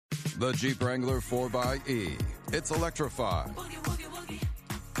The Jeep Wrangler 4xE. It's electrified.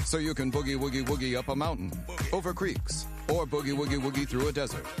 So you can boogie woogie woogie up a mountain, over creeks, or boogie woogie woogie through a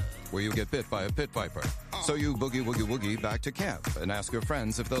desert where you get bit by a pit viper. So you boogie woogie woogie back to camp and ask your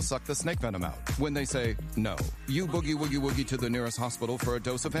friends if they'll suck the snake venom out. When they say no, you boogie woogie woogie to the nearest hospital for a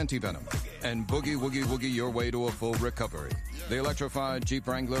dose of anti-venom and boogie woogie woogie your way to a full recovery. The electrified Jeep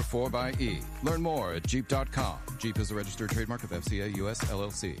Wrangler 4xE. Learn more at Jeep.com. Jeep is a registered trademark of FCA US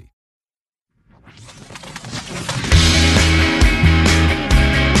LLC.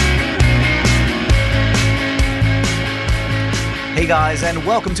 Hey guys, and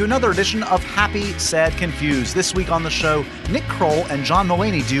welcome to another edition of Happy, Sad, Confused. This week on the show, Nick Kroll and John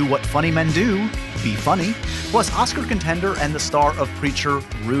Mulaney do what funny men do, be funny. Plus, Oscar contender and the star of Preacher,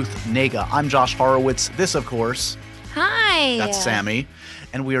 Ruth Negga. I'm Josh Horowitz. This, of course... Hi. That's Sammy.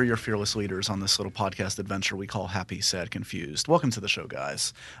 And we are your fearless leaders on this little podcast adventure we call Happy, Sad, Confused. Welcome to the show,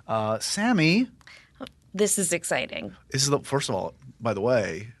 guys. Sammy... This is exciting. This is first of all, by the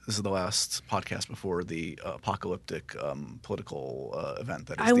way, this is the last podcast before the apocalyptic political event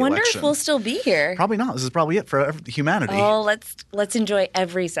that is I the wonder election. if we'll still be here. Probably not. This is probably it for humanity. Oh, let's enjoy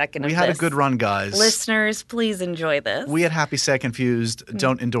every second of this. We had a good run, guys. Listeners, please enjoy this. We at Happy, Sad, Confused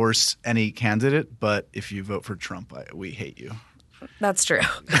don't endorse any candidate, but if you vote for Trump, we hate you. That's true.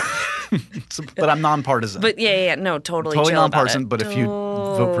 But I'm nonpartisan. But yeah, no, totally Totally chill nonpartisan, about it. but if you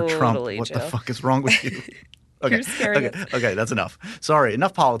vote for Trump, Totally what chill. the fuck is wrong with you? Okay. You're scaring Okay, that's enough. Sorry,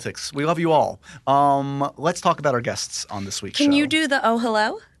 enough politics. We love you all. Let's talk about our guests on this week's show. Can you do the oh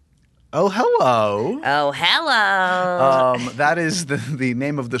hello? Oh, hello. Oh, hello. That is the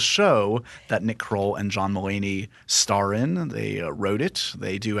name of the show that Nick Kroll and John Mulaney star in. They wrote it.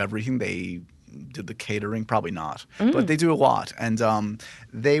 They do everything. They did the catering, probably not, but they do a lot, and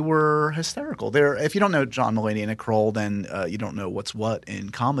they were hysterical. If you don't know John Mulaney and Nick Kroll, then you don't know what's what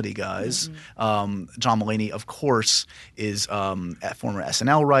in comedy, guys. John Mulaney, of course, is a former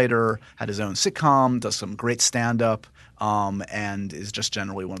SNL writer, had his own sitcom, does some great stand-up, and is just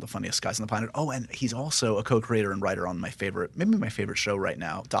generally one of the funniest guys on the planet. Oh, and he's also a co-creator and writer on maybe my favorite show right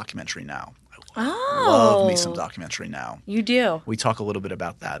now, Documentary Now. Love me some Documentary Now. You do. We talk a little bit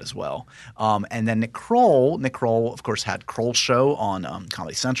about that as well. And then Nick Kroll, of course, had Kroll Show on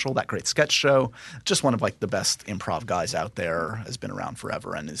Comedy Central, that great sketch show. Just one of like the best improv guys out there, has been around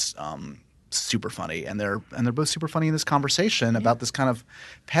forever and is super funny. And they're both super funny in this conversation about this kind of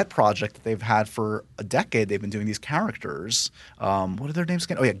pet project that they've had for a decade. They've been doing these characters. What are their names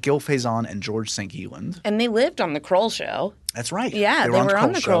again? Oh yeah, Gil Faison and George St. Eland. And they lived on the Kroll Show. That's right. Yeah, they were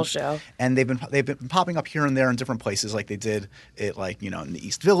on the Kroll Show. And they've been popping up here and there in different places, like they did it, like, in the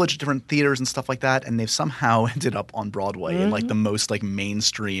East Village, different theaters and stuff like that. And they've somehow ended up on Broadway in like the most like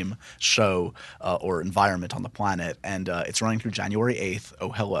mainstream show or environment on the planet. And it's running through January 8th.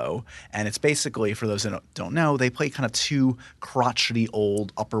 Oh, hello! And it's basically, for those that don't know, they play kind of two crotchety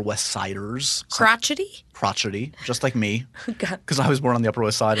old Upper West Siders. Crotchety? Crotchety, just like me, because I was born on the Upper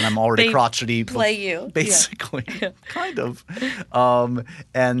West Side and I'm already crotchety. Play you, basically, kind of.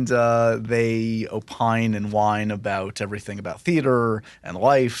 And they opine and whine about everything about theater and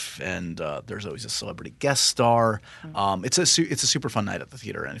life, and there's always a celebrity guest star. It's a super fun night at the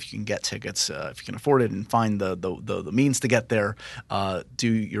theater, and if you can get tickets, if you can afford it and find the means to get there,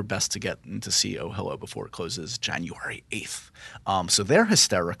 do your best to get to see Oh Hello before it closes January 8th. So they're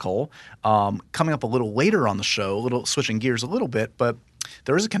hysterical. Coming up a little later on the show, switching gears a little bit, but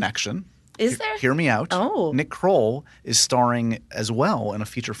there is a connection. Is there? Hear me out. Oh. Nick Kroll is starring as well in a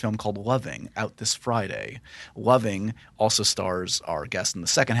feature film called Loving, out this Friday. Loving also stars our guest in the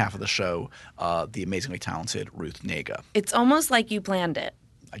second half of the show, the amazingly talented Ruth Negga. It's almost like you planned it.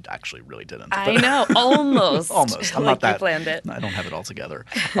 I actually really didn't. I know. Almost. Almost. I'm like not that. You planned it. I don't have it all together.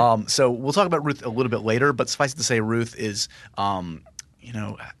 So we'll talk about Ruth a little bit later, but suffice it to say Ruth is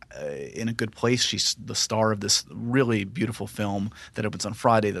in a good place. She's the star of this really beautiful film that opens on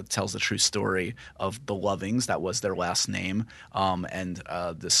Friday that tells the true story of the Lovings. That was their last name. And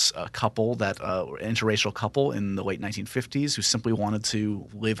this couple, interracial couple in the late 1950s who simply wanted to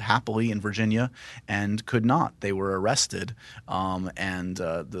live happily in Virginia and could not. They were arrested, and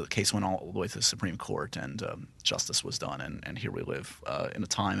the case went all the way to the Supreme Court, and justice was done. And here we live in a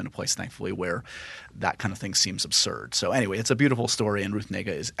time and a place, thankfully, where that kind of thing seems absurd. So anyway, it's a beautiful story, and Ruth Negga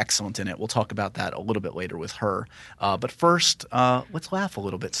is excellent in it. We'll talk about that a little bit later with her. But first, let's laugh a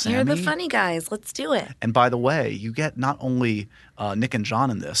little bit, Sammy. You're the funny guys. Let's do it. And by the way, you get not only Nick and John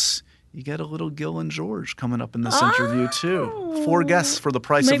in this, you get a little Gil and George coming up in this interview, too. 4 guests for the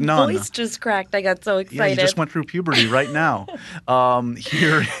price of none. My voice just cracked. I got so excited. Yeah, you just went through puberty right now.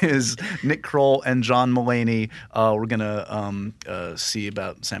 Here is Nick Kroll and John Mulaney. We're going to see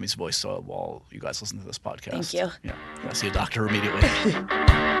about Sammy's voice while you guys listen to this podcast. Thank you. Yeah, I'll see a doctor immediately.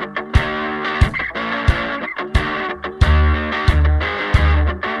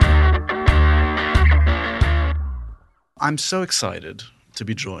 I'm so excited to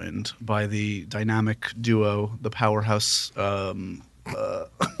be joined by the dynamic duo, the powerhouse.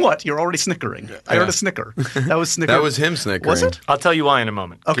 What? You're already snickering. I heard a snicker. That was snicker. That was him snickering. Was it? I'll tell you why in a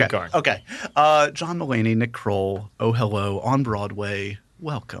moment. Okay. Keep going. Okay. John Mulaney, Nick Kroll, Oh Hello, on Broadway.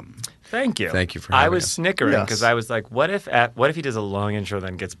 Welcome. Thank you. Thank you for having I was us. snickering Yes. because I was like, what if he does a long intro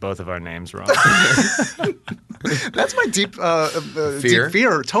then gets both of our names wrong? That's my deep Fear? Deep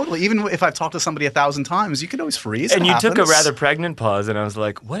fear. Totally. Even if I've talked to somebody 1,000 times, you can always freeze. And It you took a happens. rather pregnant pause, and I was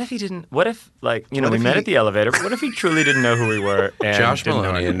like, what if he didn't? What if, like, we if met he- at the elevator, but what if he truly didn't know who we were? And Josh didn't know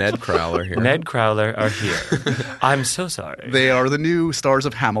our Maloney and names? Ned Crowler here. Ned Crowler are here. I'm so sorry. They are the new stars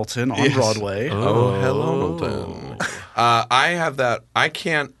of Hamilton on Broadway. Oh, hello, Hamilton. I have that.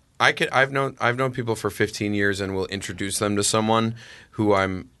 I've known people for 15 years and will introduce them to someone who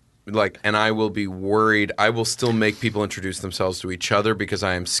I'm like, and I will be worried. I will still make people introduce themselves to each other because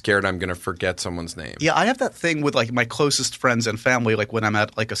I am scared I'm going to forget someone's name. Yeah, I have that thing with like my closest friends and family, like when I'm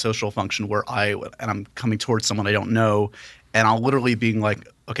at like a social function where I'm coming towards someone I don't know, and I'll literally being like,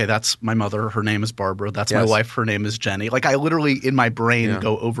 okay, that's my mother. Her name is Barbara. That's my Yes. wife. Her name is Jenny. Like I literally in my brain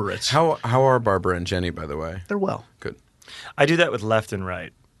go over it. How are Barbara and Jenny, by the way? They're well. Good. I do that with left and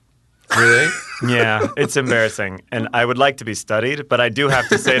right. Really? Yeah, it's embarrassing. And I would like to be studied, but I do have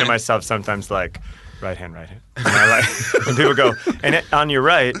to say to myself sometimes, like, right hand, right hand. And I like, when people go, on your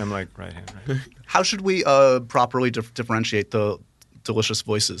right, I'm like, right hand, right hand. How should we properly differentiate the delicious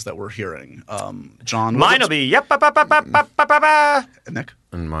voices that we're hearing? John, Mine will be, yep, ba, ba, ba, ba, ba, ba, ba. Nick.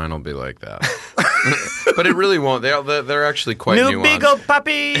 And mine will be like that. But it really won't. They're actually quite New nuanced.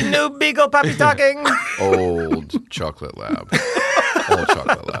 beagle puppy talking. Old chocolate lab. Old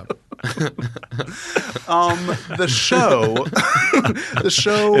chocolate lab. The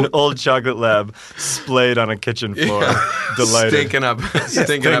show. An old chocolate lab splayed on a kitchen floor. Delighted. Stinking up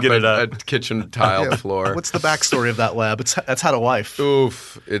Stinking it a up. kitchen tiled floor. What's the backstory of that lab? That's had a wife.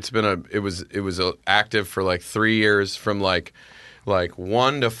 Oof! It was active for like 3 years, from like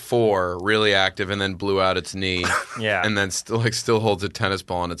 1 to 4, really active, and then blew out its knee. Yeah. And then still holds a tennis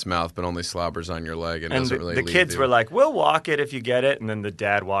ball in its mouth, but only slobbers on your leg and doesn't really the leave kids you. were like, we'll walk it if you get it. And then the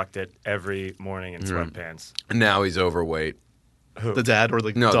dad walked it every morning in sweatpants. And now he's overweight. The dad or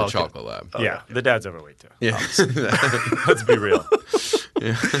the No, dog? the chocolate lab. Yeah, the dad's overweight too. Yeah. Let's be real.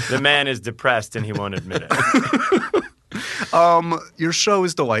 The man is depressed and he won't admit it. Your show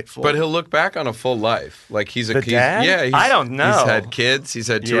is delightful. But he'll look back on a full life. Like he's The dad? Yeah, I don't know. He's had kids. He's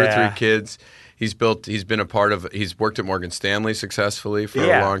had 2 or Yeah. 3 kids. He's been a part of. He's worked at Morgan Stanley successful for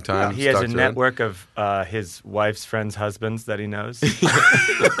a long time. He has Stuck a to it. network of his wife's friends' husbands that he knows.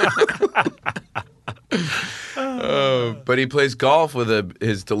 But he plays golf with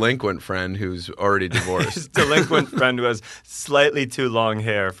his delinquent friend who's already His divorced. delinquent friend who has slightly too long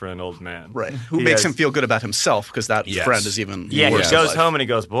hair for an old man. right, who He makes has- him feel good about himself because that Yes. friend is even Yeah, worse he in goes life. home and he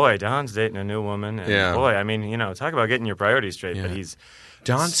goes, boy, Don's dating a new woman. And Yeah. boy, I mean, talk about getting your priorities straight. But Yeah. he's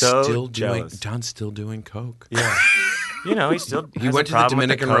Don's so still jealous. doing coke. Yeah. He's still He has went a to the problem with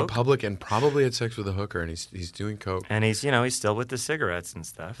Dominican coke. Republic and probably had sex with a hooker, and he's doing coke. And he's still with the cigarettes and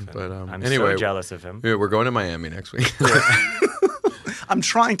stuff. And But I'm anyway, so jealous of him. Yeah, we're going to Miami next week. I'm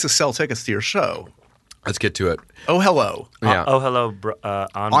trying to sell tickets to your show. Let's get to it. Oh, hello. Yeah, Oh, hello,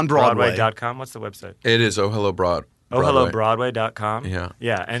 On Broadway. Broadway.com. What's the website? it is. Oh, hello, Broadway. Broadway.com. Yeah.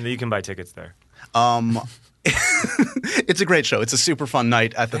 Yeah, and you can buy tickets there. It's a great show. It's a super fun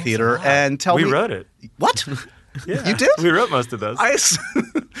night at the theater. And tell We me, wrote it. What? Yeah. You did? We wrote most of those. Do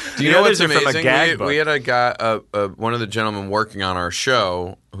you The know what's others are from a amazing? gag book. We had a guy, one of the gentlemen working on our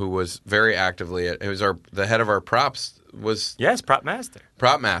show, who was very actively. It was the head of our props. Was Yes, Prop Master.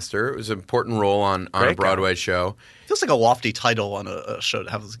 prop master. It was an important role on a Great guy. Broadway show. Feels like a lofty title on a show to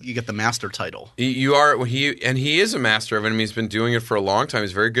have. You get the master title. You are he is a master of it. I mean, he's been doing it for a long time.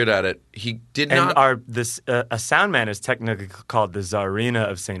 He's very good at it. He did And not. a sound man is technically called the Tsarina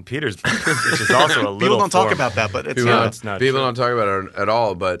of St. Petersburg, which is also a little People don't talk formal. about that, but it's People, it's not people true. don't talk about it at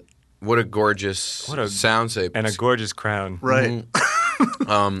all. But what a gorgeous soundscape And a gorgeous crown. right.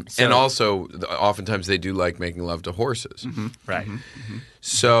 and also, oftentimes they do like making love to horses. Right.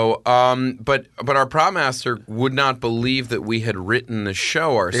 So, but our prop master would not believe that we had written the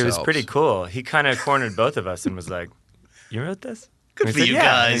show ourselves. It was pretty cool. He kind of cornered both of us and was like, "You wrote this?" Good I for said, you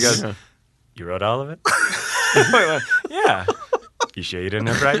yeah. And guys. he goes, you wrote all of it? I went, yeah. You sure you didn't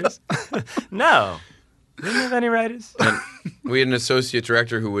have writers? No. We didn't have any writers. And we had an associate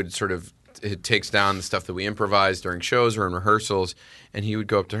director who would sort of it takes down the stuff that we improvise during shows or in rehearsals, and he would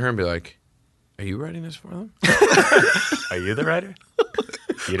go up to her and be like, "Are you writing this for them? Are you the writer?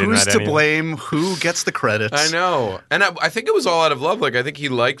 You didn't Who's write to any of it?" blame? Who gets the credits? I know, and I think it was all out of love. Like I think he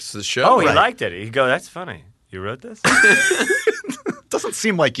likes the show. Oh, he liked it. He'd go, that's funny. You wrote this? Doesn't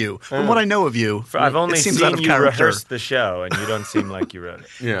seem like you. From what I know of you, I've only it seems seen out of you character. rehearse the show, and you don't seem like you wrote it.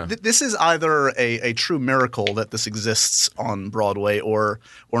 Yeah. This is either a true miracle that this exists on Broadway or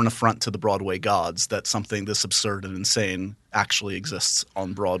an affront to the Broadway gods that something this absurd and insane actually exists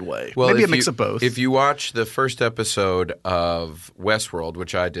on Broadway. Well, maybe if a mix you- of both. If you watch the first episode of Westworld,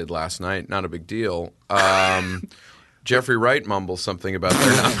 which I did last night, not a big deal. Jeffrey Wright mumbles something about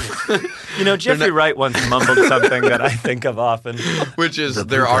their not, You know, Jeffrey Wright once mumbled something that I think of often. which is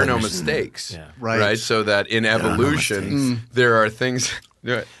there are no mistakes, Yeah. Right. So that in evolution there are things.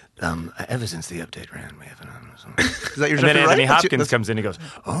 Ever since the update ran, we haven't. is that your And then Jeffrey Anthony Wright? That's Hopkins that's- comes in and he goes,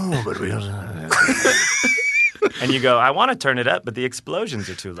 Oh, but we also. and you go, I want to turn it up, but the explosions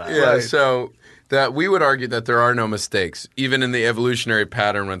are too loud. Yeah, so that we would argue that there are no mistakes, even in the evolutionary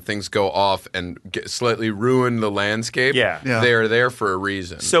pattern when things go off and slightly ruin the landscape. Yeah. Yeah. They are there for a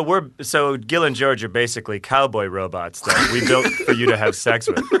reason. So Gil and George are basically cowboy robots that we built for you to have sex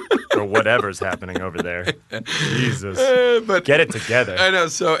with, or whatever's happening over there. Jesus, but get it together. I know.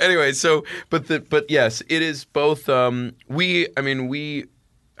 So anyway, but yes, it is both.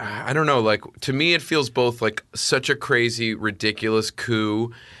 I don't know. Like to me, it feels both like such a crazy, ridiculous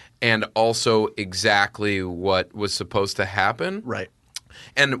coup, and also exactly what was supposed to happen. Right.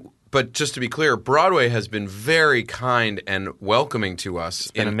 But just to be clear, Broadway has been very kind and welcoming to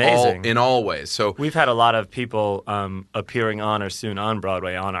us been amazing. in all ways. So We've had a lot of people appearing on or soon on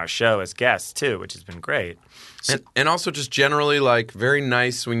Broadway on our show as guests too, which has been great. and also just generally like very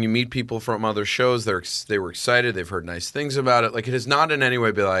nice when you meet people from other shows. They were excited. They've heard nice things about it. Like it has not in any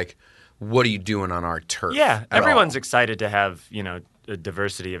way been like, what are you doing on our turf? Yeah, at everyone's all. excited to have, a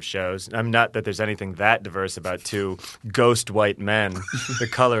diversity of shows. I'm not that there's anything that diverse about two ghost white men, the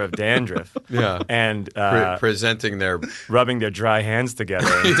color of dandruff, Yeah. and presenting their rubbing their dry hands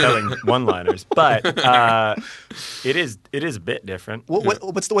together and telling one-liners. But it is a bit different.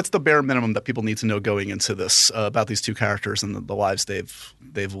 What's the bare minimum that people need to know going into this about these two characters and the lives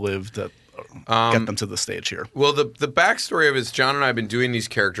they've lived that get them to the stage here? Well, the backstory of it is John and I have been doing these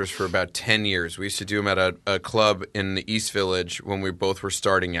characters for about 10 years. We used to do them at a club in the East Village when we both were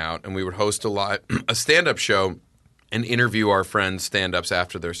starting out, and we would host a stand-up show and interview our friends stand-ups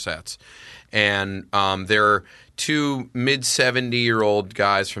after their sets. And they're two mid-70-year-old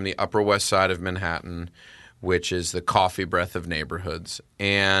guys from the Upper West Side of Manhattan, which is the coffee breath of neighborhoods.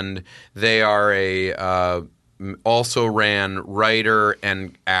 And they are also ran writer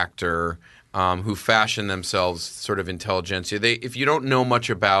and actor who fashion themselves sort of intelligentsia. If you don't know much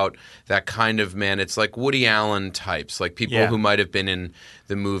about that kind of man, it's like Woody Allen types, like people who might have been in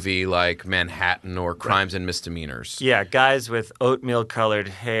the movie like Manhattan or Crimes and Misdemeanors. Yeah, guys with oatmeal-colored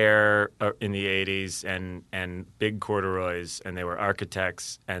hair in the 80s and big corduroys, and they were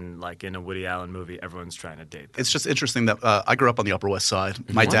architects, and like in a Woody Allen movie, everyone's trying to date them. It's just interesting that I grew up on the Upper West Side.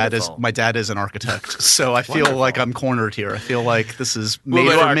 My dad is an architect, so I feel like I'm cornered here. I feel like this is made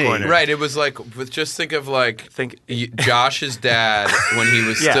Well, for me. cornered. Right. It was like, just think of like Josh's dad when he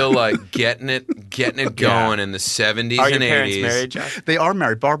was still like getting it going in the 70s Are your and parents 80s. married, Josh? They are married.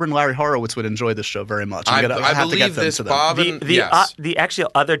 Barbara and Larry Horowitz would enjoy this show very much. I have to believe get them this, to them. Bob. And, The yes. the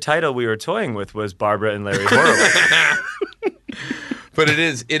actual other title we were toying with was Barbara and Larry Horowitz. But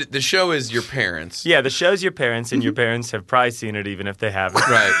the show is your parents. Yeah, the show's your parents, and your parents have probably seen it even if they haven't.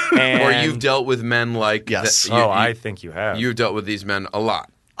 Right. And- Or you've dealt with men like Yes. I think you have. You've dealt with these men a lot.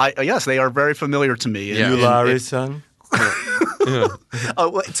 Yes, they are very familiar to me. Yeah. You Larry's son?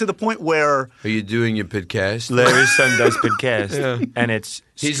 To the point where Are you doing your podcast? Larry's son does podcast, and it's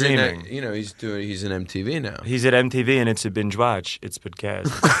He's streaming. he's in MTV now. He's at MTV, and it's a binge watch. It's podcast.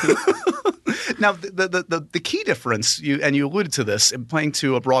 now the key difference, you alluded to this, in playing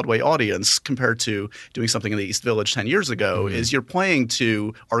to a Broadway audience compared to doing something in the East Village 10 years ago, is you're playing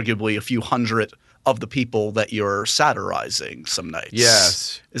to arguably a few hundred of the people that you're satirizing some nights.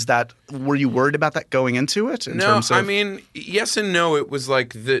 Yes. Were you worried about that going into it? In No, terms of, I mean, yes and no. It was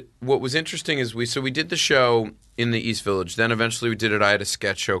like what was interesting is we did the show in the East Village. Then eventually we did it. I had a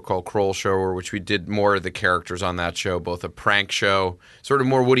sketch show called Kroll Show, which we did more of the characters on that show, both a prank show, sort of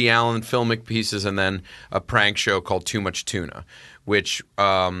more Woody Allen filmic pieces, and then a prank show called Too Much Tuna, which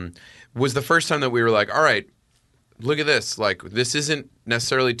was the first time that we were like, all right, look at this. Like, this isn't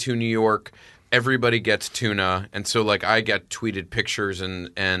necessarily to New York. Everybody gets tuna. And so, like, I get tweeted pictures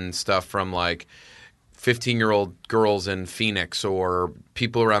and stuff from, like, 15-year-old girls in Phoenix or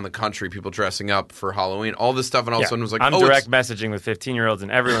people around the country, people dressing up for Halloween, all this stuff. And all of a sudden it was like, I'm direct messaging with 15-year-olds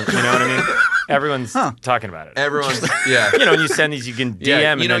and everyone, you know what I mean? Everyone's talking about it. Everyone's, yeah. You know, when you send these, you can DM.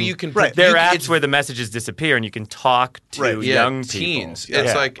 Yeah, and you know, then you can there are apps where the messages disappear and you can talk to young teens. people.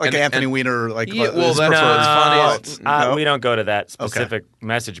 It's like Anthony Weiner. Like, well, that's what's funny. No, we don't go to that specific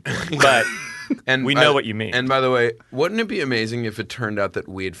message board, but we know what you mean. And by the way, wouldn't it be amazing if it turned out that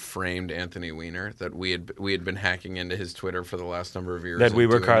we had framed Anthony Weiner, that we had been hacking into his Twitter for the last number of years? That we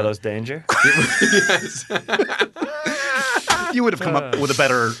were Carlos Danger? Yes. You would have come up with a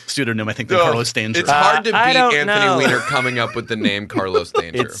better pseudonym, I think, than Carlos Danger. It's hard to beat Anthony know. Weiner coming up with the name Carlos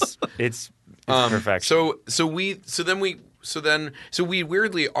Danger. It's perfection. So we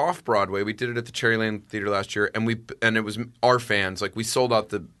weirdly off Broadway. We did it at the Cherryland Theater last year, and it was our fans. Like, we sold out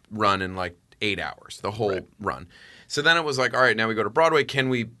the run in like 8 hours, the whole run. So then it was like, all right, now we go to Broadway. Can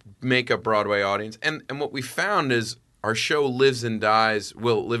we make a Broadway audience? And what we found is our show will live and die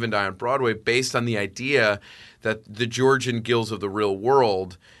on Broadway based on the idea that the Georgian Gills of the real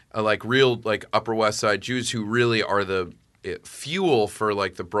world, like Upper West Side Jews who really are the fuel for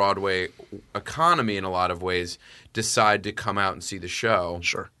like the Broadway economy in a lot of ways, decide to come out and see the show.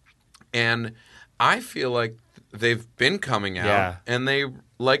 Sure. And I feel like they've been coming out and they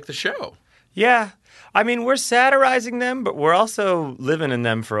like the show. Yeah. I mean, we're satirizing them, but we're also living in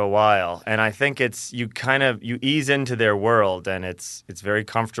them for a while. And I think it's you ease into their world, and it's very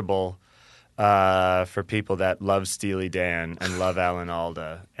comfortable for people that love Steely Dan and love Alan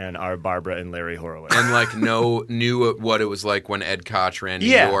Alda and are Barbara and Larry Horowitz. And like knew what it was like when Ed Koch ran New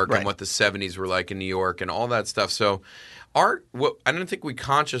York and what the 70s were like in New York and all that stuff. So I don't think we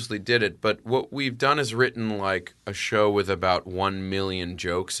consciously did it, but what we've done is written like a show with about 1 million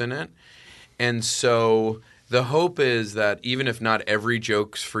jokes in it. And so the hope is that even if not every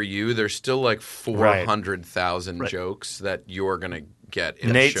joke's for you, there's still like 400,000 jokes that you're going to get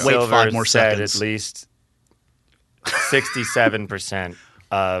in Nate a show. Silver 5 more said seconds. at least 67%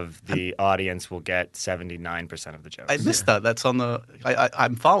 of the audience will get 79% of the jokes. I missed that. That's on the.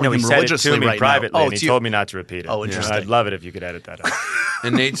 I'm following No, he him said it religiously to me right privately, now. and he told me not to repeat it. Oh, interesting. I'd love it if you could edit that out.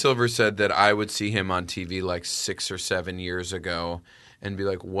 And Nate Silver said that I would see him on TV like 6 or 7 years ago and be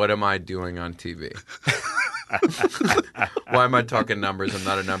like, what am I doing on TV? Why am I talking numbers? I'm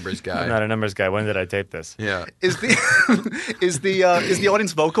not a numbers guy. I'm not a numbers guy. When did I tape this? Yeah. Is the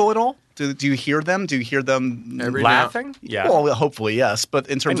audience vocal at all? Do you hear them? Do you hear them Laughing? Yeah. Well, hopefully yes, but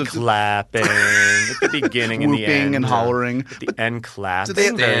in terms And of clapping at the beginning and the whooping end. and hollering. At the end, clapping. they-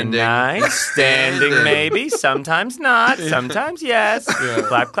 Very Standing. nice. Standing, Standing. maybe. Sometimes not. Sometimes yes.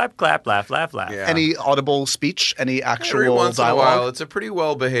 Clap, clap, clap. Laugh, laugh, laugh. Yeah. Any audible speech? Any actual Every once dialogue? in a while, it's a pretty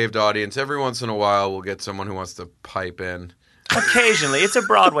well-behaved audience. Every once in a while, we'll get someone who wants to pipe in. Occasionally. It's a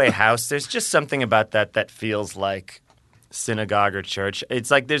Broadway house. There's just something about that feels like synagogue or church. It's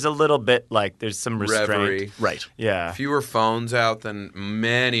like there's a little bit like there's some restraint. Reverie. Right. Yeah. Many fewer phones than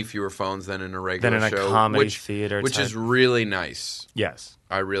in a regular Than in a show. comedy theater Which type. is really nice. Yes.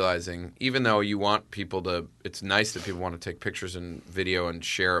 Realizing, even though you want people to, it's nice that people want to take pictures and video and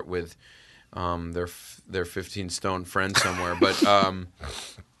share it with their 15-stone friend somewhere. But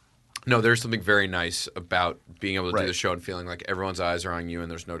no, there's something very nice about being able to do the show and feeling like everyone's eyes are on you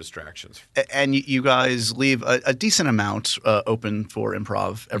and there's no distractions. And you guys leave a decent amount open for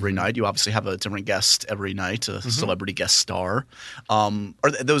improv every night. You obviously have a different guest every night, a celebrity guest star.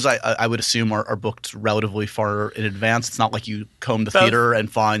 Those I would assume are booked relatively far in advance. It's not like you comb the theater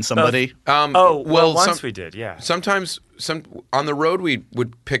and find somebody. Once we did, yeah. Sometimes on the road we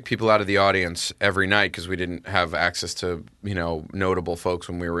would pick people out of the audience every night because we didn't have access to notable folks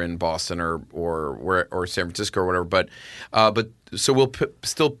when we were in Boston or San Francisco or whatever. But so we'll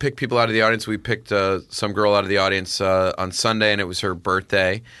still pick people out of the audience. We picked some girl out of the audience on Sunday, and it was her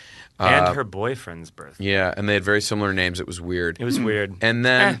birthday. And her boyfriend's birthday. Yeah, and they had very similar names. It was weird. It was weird. And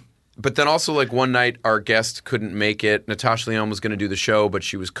then, but then also like one night our guest couldn't make it. Natasha Lyonne was going to do the show, but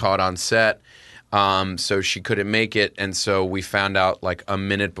she was caught on set. So she couldn't make it, and so we found out like a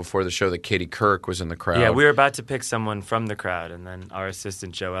minute before the show that Katie Couric was in the crowd. Yeah, we were about to pick someone from the crowd, and then our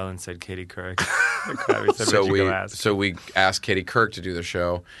assistant Joe Ellen said Katie Couric. The crowd, we said, so we asked Katie Couric to do the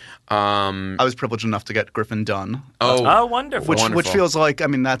show. I was privileged enough to get Griffin Dunn. Oh, wonderful! Which feels like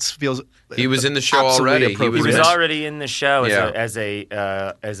feels. He was in the show already. He was already in the show as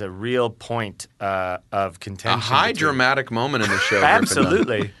a real point of contention. A high dramatic moment in the show.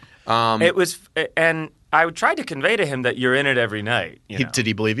 Absolutely. It was, and I tried to convey to him that you're in it every night. You know? Did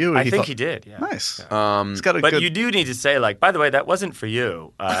he believe you? I think he did. Yeah. Nice. Yeah. He's got a but good... you do need to say, like, by the way, that wasn't for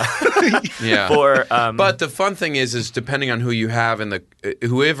you. Yeah. But the fun thing is depending on who you have and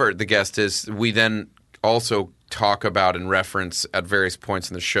whoever the guest is, we then also talk about and reference at various points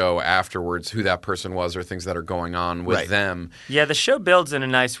in the show afterwards who that person was or things that are going on with them. Yeah, the show builds in a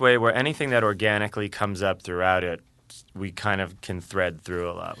nice way where anything that organically comes up throughout it, we kind of can thread through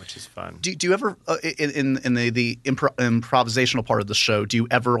a lot, which is fun. Do you ever, in the improvisational part of the show, do you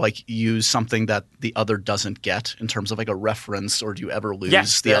ever like use something that the other doesn't get in terms of like a reference, or do you ever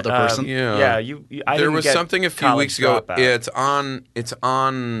lose the other person? Yeah, there was something a few weeks ago. Yeah, It's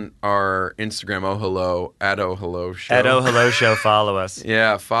on our Instagram. Oh hello at Oh Hello Show. At Oh Hello Show, follow us.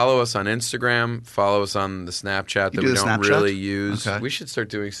 Yeah, follow us on Instagram. Follow us on the Snapchat that we don't really use. Okay. We should start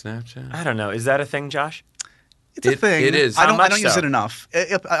doing Snapchat. I don't know. Is that a thing, Josh? It's a thing. It is. I don't How much use so? it enough.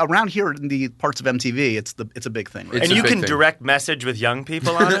 Around here in the parts of MTV, it's a big thing. Right? It's And a you big can thing. direct message with young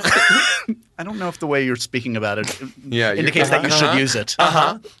people on it? I don't know if the way you're speaking about it Yeah, indicates that you should use it.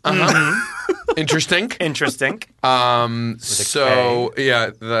 Interesting. Interesting. So yeah,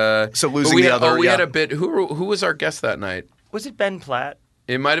 So losing we the had, other, we had yeah. a bit. Who was our guest that night? Was it Ben Platt?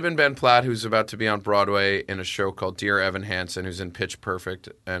 It might have been Ben Platt, who's about to be on Broadway in a show called Dear Evan Hansen, who's in Pitch Perfect,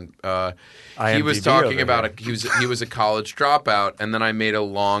 and he was IMDb talking over about he was a college dropout, and then I made a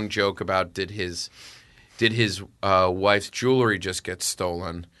long joke about did his wife's jewelry just get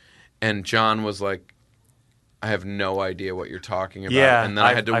stolen, and John was like, I have no idea what you're talking about, Yeah, and then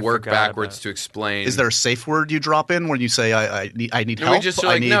I had to I work forgot backwards about it. to explain. Is there a safe word you drop in when you say I need And help? we just are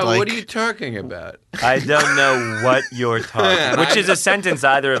I like, need, no, like... what are you talking about? I don't know what you're talking which is a sentence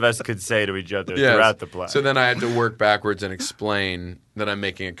either of us could say to each other Yes. throughout the play. So then I had to work backwards and explain that I'm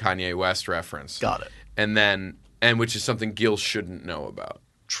making a Kanye West reference. Got it. And which is something Gil shouldn't know about.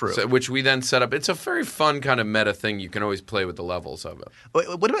 True. So, which we then set up. It's a very fun kind of meta thing. You can always play with the levels of it.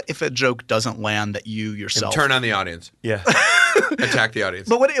 What about if a joke doesn't land that you yourself... Turn on the audience. yeah. Attack the audience.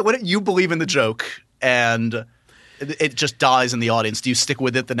 But what if you believe in the joke and it just dies in the audience? Do you stick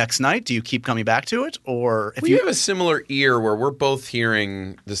with it the next night? Do you keep coming back to it? Or if we have a similar ear where we're both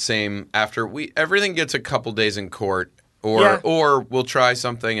hearing the same after everything gets a couple days in court, or we'll try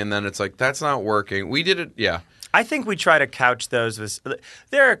something and then it's like that's not working. We did it, yeah. I think we try to couch those with –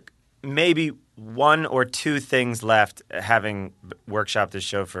 there are maybe one or two things left, having workshopped this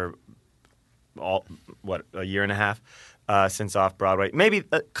show for a year and a half since off-Broadway. Maybe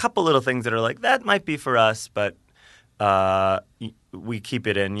a couple little things that are like, that might be for us, but we keep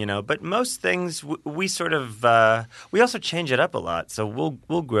it in, you know. But most things we sort of we also change it up a lot. So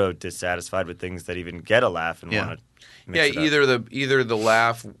we'll grow dissatisfied with things that even get a laugh and want to mix it up. Either the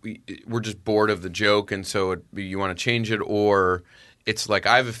laugh, we're just bored of the joke, and so you want to change it, or it's like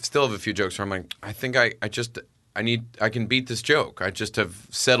I still have a few jokes where I'm like, I think I can beat this joke. I just have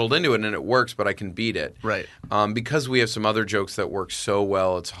settled into it, and it works, but I can beat it. Right. Because we have some other jokes that work so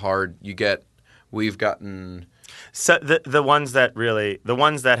well, it's hard. We've gotten. So the ones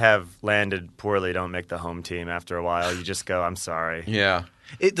that have landed poorly don't make the home team after a while. You just go, I'm sorry. Yeah.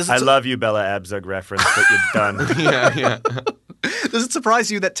 I love you, Bella Abzug reference, but you're done. Yeah. Does it surprise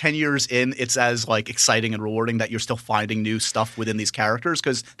you that 10 years in, it's as like exciting and rewarding that you're still finding new stuff within these characters?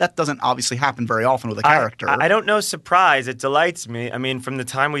 Because that doesn't obviously happen very often with a character. I don't know surprise. It delights me. I mean, from the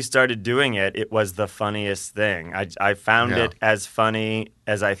time we started doing it, it was the funniest thing. I found it as funny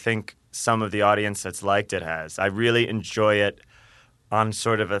as I think some of the audience that's liked it has. I really enjoy it on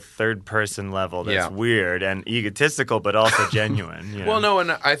sort of a third-person level that's weird and egotistical but also genuine. You know? Well, no,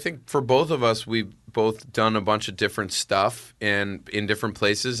 and I think for both of us, we've both done a bunch of different stuff in different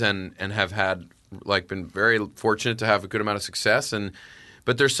places and have had been very fortunate to have a good amount of success.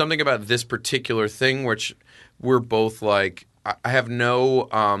 But there's something about this particular thing which we're both like, I have no.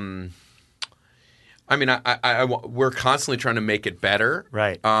 I mean, we're constantly trying to make it better,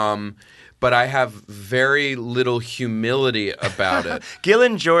 right? But I have very little humility about it. Gil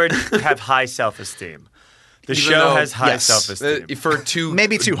and George have high self-esteem. The show has high self-esteem. For two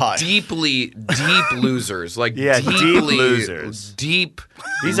maybe too high. Deep losers. Like deep losers. Deep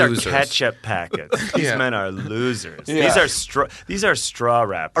These losers. are ketchup packets. These men are losers. Yeah. These are straw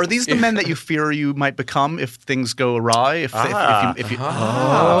wrappers. Are these the men that you fear you might become if things go awry? If you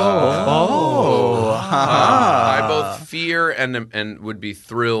I both fear and would be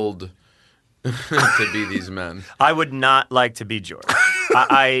thrilled to be these men. I would not like to be George.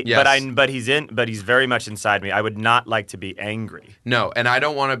 Yes. But he's very much inside me. I would not like to be angry. No, and I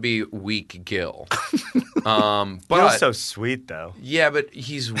don't want to be weak Gil. But Gil's so sweet, though. Yeah, but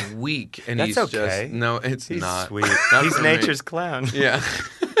he's weak, and That's he's okay. just no. He's He's not sweet. Not He's for me. nature's clown. Yeah.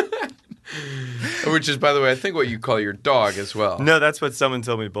 Which is, by the way, I think what you call your dog as well. No, that's what someone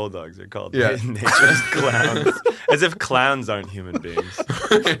told me bulldogs are called. Yeah. Nature's clowns. As if clowns aren't human beings.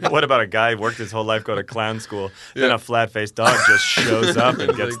 What about a guy who worked his whole life, go to clown school, then a flat-faced dog just shows up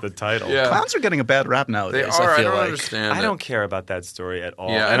and gets the title. Yeah. Clowns are getting a bad rap nowadays. They are. I I feel don't like. understand. I don't care about that story at all.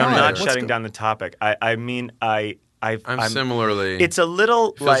 Yeah, I and I'm don't not either. shutting down the topic. I'm similarly. It's a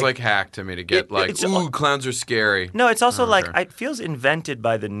little feels like hack to me to get clowns are scary. No, it's also it feels invented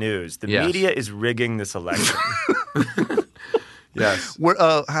by the news. The media is rigging this election. Yes.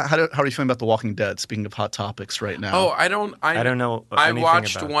 How are you feeling about The Walking Dead? Speaking of hot topics right now. Oh, I don't know. I anything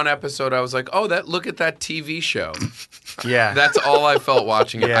watched about one episode. I was like, look at that TV show. Yeah. That's all I felt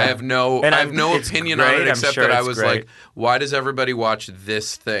watching it. Yeah. I have no it's opinion on great. it I'm except sure that I it's was great. like, why does everybody watch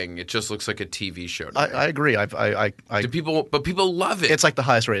this thing? It just looks like a TV show to me. I agree. But people love it. It's like the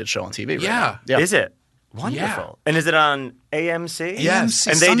highest rated show on TV. Right Yeah. now. Is it? Wonderful. Yeah. And is it on AMC? Yes.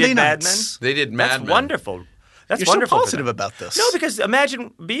 And they Sunday did Mad Men? nights. They did Mad That's Men. wonderful. That's You're wonderful. so for positive them. about this. No, because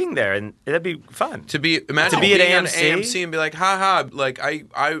imagine being there and that'd be fun. Imagine To be at being on AMC? AMC and be like, ha, like I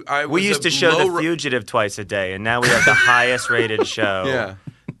We was used a to show low The Fugitive twice a day, and now we have the highest rated show Yeah.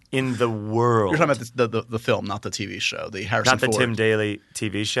 in the world. You're talking about the film, not the TV show. The Harrison Not the Ford. Tim Daly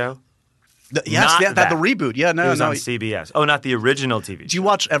TV show? Yes, Not the that. reboot. Yeah, It no, was no. on CBS. Oh, not the original TV Do show. you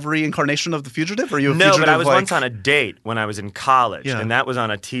watch every incarnation of The Fugitive? Or are you a No, fugitive, but I was like, once on a date when I was in college, Yeah. and that was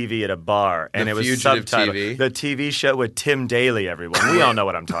on a TV at a bar, and The it was Fugitive subtitled. TV? The TV show with Tim Daly, everyone. We all know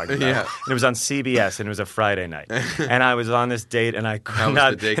what I'm talking about. Yeah. And it was on CBS, and it was a Friday night. And I was on this date, and I could How was not,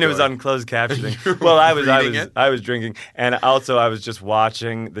 the date and it was going? on closed captioning. You Well, I reading it? was drinking, and also I was just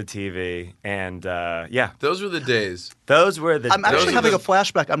watching the TV, and Those were the days. those were the I'm actually Those are having the- a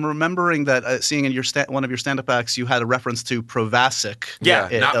flashback. I'm remembering that seeing in your one of your stand-up acts, you had a reference to Provasic. Yeah,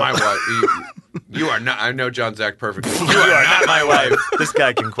 Not my wife. You are not. I know John Zach perfectly. You are not my wife. This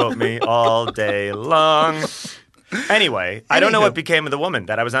guy can quote me all day long. Anyway, I don't know Anywho. what became of the woman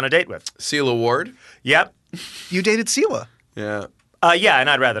that I was on a date with. Celia Ward. Yep. You dated Sela. Yeah. Yeah, and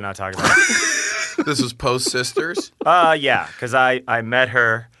I'd rather not talk about it. This was post Sisters. Yeah, because I met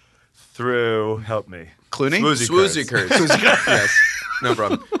her through, help me. Clooney? Swoozy Kurtz. Yes. No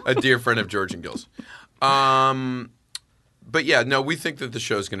problem. A dear friend of George and Gil's. But yeah, no, we think that the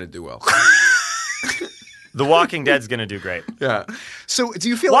show's going to do well. The Walking Dead's going to do great. Yeah. So do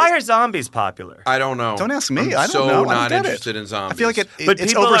you feel Why like... are zombies popular? I don't know. Don't ask me. I'm I don't so know. I don't not get it. interested in zombies. I feel like But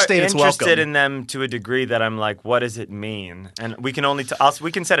it's people overstayed are its interested welcome. in them to a degree that I'm like, what does it mean? And we can only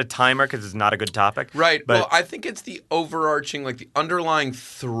we can set a timer because it's not a good topic. Right. But Well, I think it's the overarching, like the underlying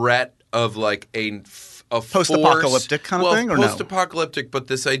threat of like a Post-apocalyptic kind of thing, or no? post-apocalyptic, but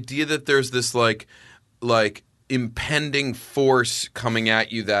this idea that there's this like impending force coming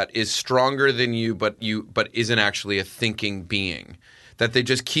at you that is stronger than you, but isn't actually a thinking being. That they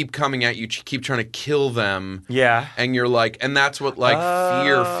just keep coming at you, keep trying to kill them. Yeah. And you're like, and that's what like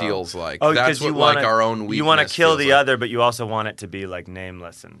fear feels like. Oh, that's because what like our own weakness you want to kill feels the like. other, but you also want it to be like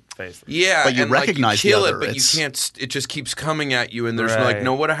nameless and faceless. Yeah, But you and recognize the like, you kill other. it, but It's- you can't. It just keeps coming at you, and there's Right. like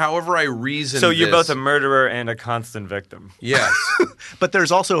no what. However, I reason. So you're this- both a murderer and a constant victim. yes, But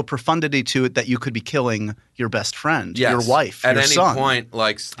there's also a profundity to it that you could be killing your best friend, yes. your wife, at your any son. point.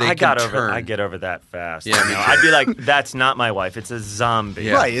 Like they I can get turn. over that fast. Yeah, you me know? too. I'd be like, that's not my wife. It's a zombie.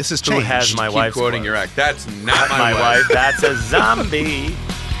 Yeah. Right, this has Who changed. has my Keep wife's quoting clothes. your act. That's not My wife. That's a zombie.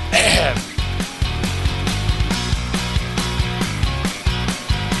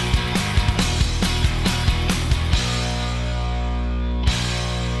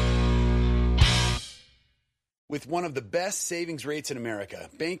 With one of the best savings rates in America,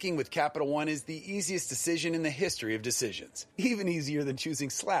 banking with Capital One is the easiest decision in the history of decisions. Even easier than choosing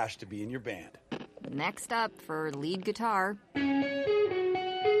Slash to be in your band. Next up for lead guitar.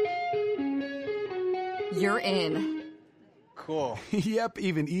 You're in. Cool. Yep,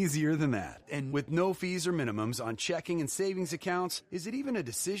 even easier than that. And with no fees or minimums on checking and savings accounts, is it even a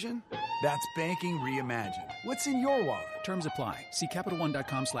decision? That's banking reimagined. What's in your wallet? Terms apply. See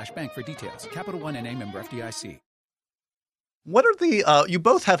CapitalOne.com/bank for details. Capital One NA, member FDIC. What are the you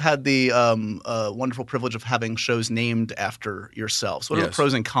both have had the wonderful privilege of having shows named after yourselves. What are the Yes.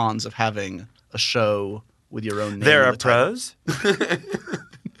 pros and cons of having a show with your own name? There in are the title?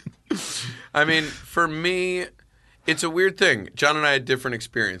 pros. I mean, for me, it's a weird thing. John and I had different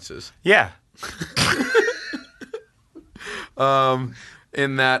experiences. Yeah.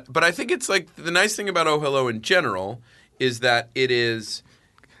 In that, but I think it's like the nice thing about Oh Hello in general is that it is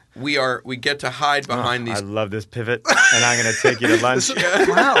we get to hide behind these. I love this pivot, and I'm going to take you to lunch.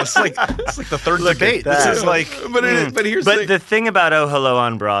 Wow, it's like the third debate. This is like, but here's the thing about Oh Hello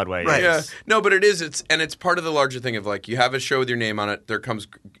on Broadway. Right. Yeah. No, but it is. It's part of the larger thing of like you have a show with your name on it. There comes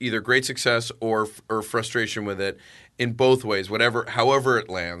either great success or frustration with it in both ways, however it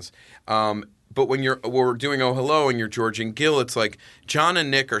lands. But when we're doing Oh Hello and you're George and Gil, it's like John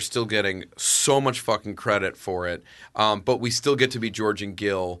and Nick are still getting so much fucking credit for it. But we still get to be George and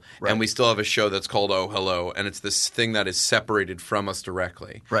Gil, and we still have a show that's called Oh Hello, and it's this thing that is separated from us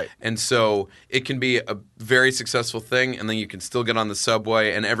directly. Right. And so it can be a very successful thing, and then you can still get on the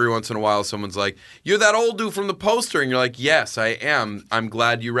subway, and every once in a while someone's like, "You're that old dude from the poster," and you're like, "Yes, I am. I'm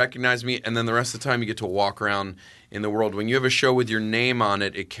glad you recognize me." And then the rest of the time you get to walk around in the world. When you have a show with your name on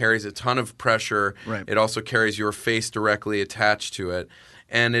it, it carries a ton of pressure. Right. It also carries your face directly attached to it.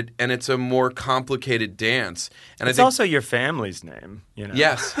 And it's a more complicated dance. And It's also your family's name, you know.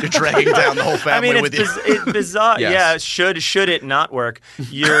 Yes. you're dragging down the whole family with you. It's bizarre. Yes. Yeah, should it not work?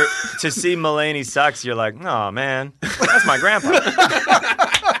 To see Mulaney sucks, you're like, oh man, that's my grandpa.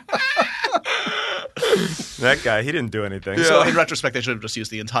 That guy, he didn't do anything. Yeah. So in retrospect, they should have just used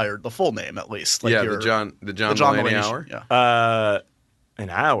the full name at least. Like the John Mulaney hour. Yeah. An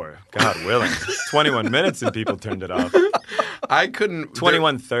hour, God willing. 21 minutes and people turned it off. I couldn't.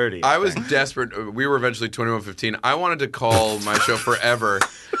 21:30. I was desperate. We were eventually 21:15. I wanted to call my show forever.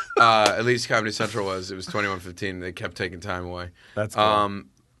 At least Comedy Central was. It was 21:15. They kept taking time away. That's cool.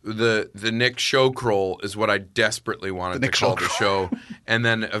 The Nick Show Kroll is what I desperately wanted to call the show, and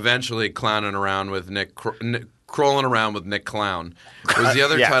then eventually clowning around with Crolling Around with Nick Clown was the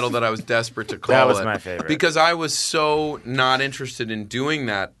other title that I was desperate to call it. That was my favorite. Because I was so not interested in doing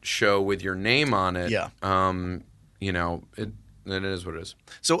that show with your name on it. Yeah. It is what it is.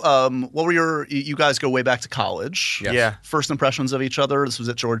 So, what were you guys go way back to college? Yes. Yeah. First impressions of each other. This was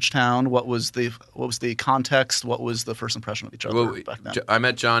at Georgetown. What was the context? What was the first impression of each other back then? I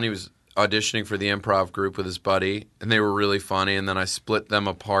met John. He was auditioning for the improv group with his buddy, and they were really funny. And then I split them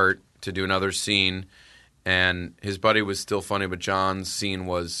apart to do another scene, and his buddy was still funny, but John's scene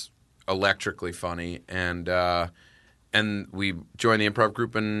was electrically funny. And we joined the improv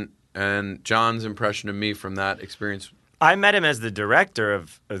group, and John's impression of me from that experience. I met him as the director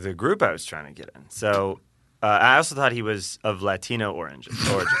of the group I was trying to get in. So I also thought he was of Latino origins.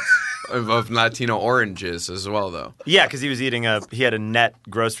 of Latino oranges as well, though. Yeah, because he was he had a net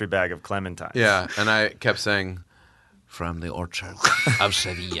grocery bag of clementines. Yeah, and I kept saying, From the orchard of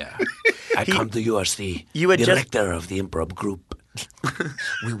Sevilla, I come to you as the director of the improv group.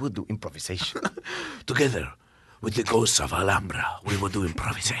 we would do improvisation. Together with the ghosts of Alhambra, we will do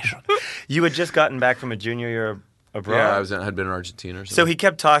improvisation. You had just gotten back from a junior year abroad? Yeah, I had been in Argentina or something. So he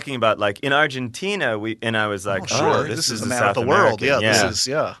kept talking about, like, in Argentina, and I was like, sure. this is the the man South of the world. American. Yeah, this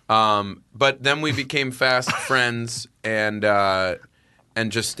is, but then we became fast friends and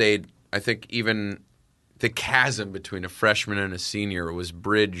just stayed, I think even the chasm between a freshman and a senior was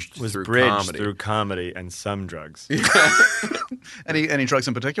bridged through comedy and some drugs. Any drugs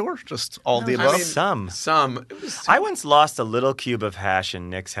in particular? Just all of the above? Some. I once lost a little cube of hash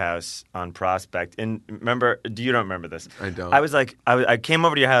in Nick's house on Prospect. And you don't remember this? I don't. I was like, I came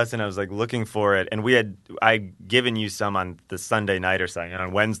over to your house and I was like looking for it. And I'd given you some on the Sunday night or something. And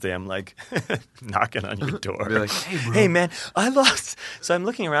on Wednesday, I'm like knocking on your door. Be like, hey, man, I lost. So I'm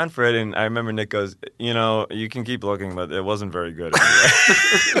looking around for it. And I remember Nick goes, you can keep looking, but it wasn't very good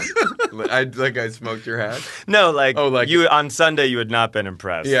anyway. I smoked your hash? No, you on Sunday you had not been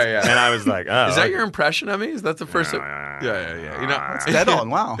impressed. Yeah. And I was like, oh. Is that your impression of me? Is that the first? Yeah. It's dead on.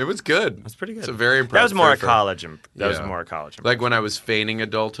 Wow. It was good. That's pretty good. It's a very impressive. That was more a college. That was more a college. Like when I was feigning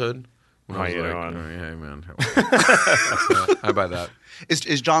adulthood. How you doing? Hey man. I buy that.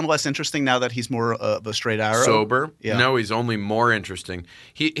 Is John less interesting now that he's more of a straight arrow? Sober? Yeah. No, he's only more interesting.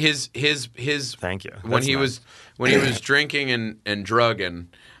 His Thank you. When he was drinking and drugging,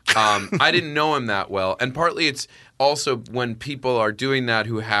 I didn't know him that well. And partly it's also when people are doing that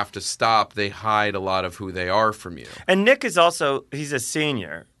who have to stop, they hide a lot of who they are from you. And Nick is he's a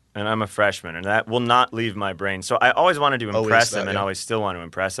senior. And I'm a freshman, and that will not leave my brain. So I always wanted to impress him, and always still want to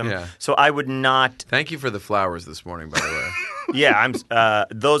impress him. Yeah. So I would not. Thank you for the flowers this morning, by the way. Yeah,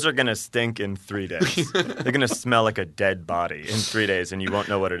 those are gonna stink in 3 days. They're gonna smell like a dead body in 3 days, and you won't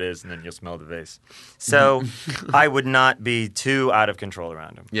know what it is, and then you'll smell the vase. So I would not be too out of control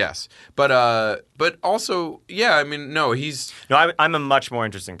around him. Yes, but also, yeah. I mean, no, I'm a much more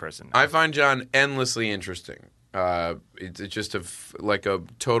interesting person now. I find John endlessly interesting. It's just a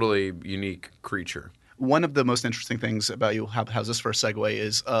totally unique creature. One of the most interesting things about you, how's this for a segue,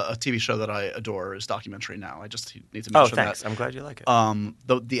 is a TV show that I adore is Documentary Now. I just need to mention that. Oh, thanks. I'm glad you like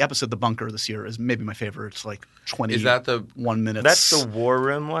it. The episode The Bunker this year is maybe my favorite. It's like 21 Is that the 1 minutes. That's the War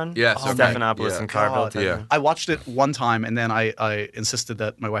Room one? Yes. Oh, Stephanopoulos and Carville. Yeah. I watched it one time, and then I insisted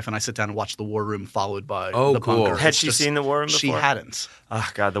that my wife and I sit down and watch The War Room followed by The cool. Bunker. Had she seen The War Room before? She hadn't. Oh,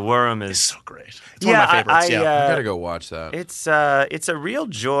 God, The War Room is... It's so great. It's one of my favorites, I gotta go watch that. It's a real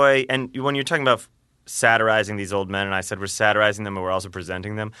joy, and when you're talking about satirizing these old men, and I said we're satirizing them, but we're also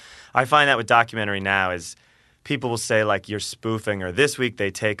presenting them, I find that with Documentary Now is people will say, like, you're spoofing, or this week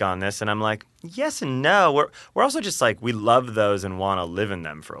they take on this, and I'm like, yes and no. We're also just like, we love those and want to live in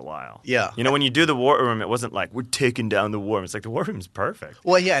them for a while. Yeah. You know, when you do The War Room, it wasn't like, we're taking down The War Room. It's like, The War Room's perfect.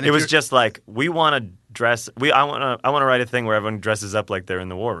 Well, yeah. And it was just like, we want to dress, I want to write a thing where everyone dresses up like they're in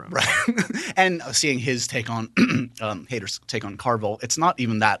The War Room. Right. And seeing his take on, Hader's take on Carville, it's not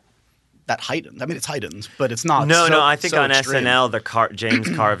even that heightened. I mean, it's heightened, but it's not. No, I think on extreme. SNL, the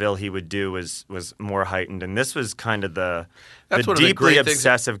James Carville he would do was more heightened, and this was kind of the deeply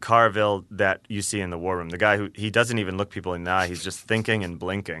obsessive Carville that you see in The War Room. The guy he doesn't even look people in the eye; he's just thinking and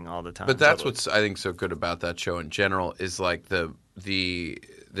blinking all the time. But that's what's I think so good about that show in general is like the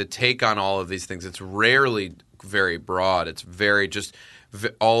take on all of these things. It's rarely very broad. It's very just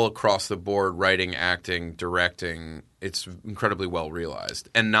all across the board, writing, acting, directing. It's incredibly well realized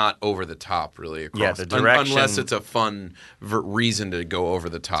and not over the top, really. Across. Yeah, the direction, unless it's a fun reason to go over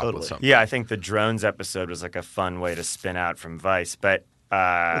the top with something. Yeah, I think the drones episode was like a fun way to spin out from Vice, but.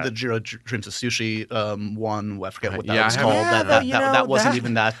 The Jiro Dreams of Sushi one, I forget what that was called. That wasn't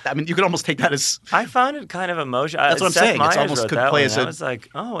even that. I mean, you could almost take that as. I found it kind of emotional. That's what I'm saying. Myers it's almost could play as. I was like,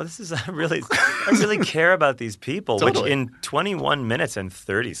 oh, this is I really care about these people. Totally. Which in 21 minutes and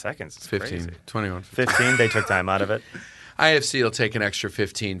 30 seconds, is 15, crazy. 21, 15. They took time out of it. IFC will take an extra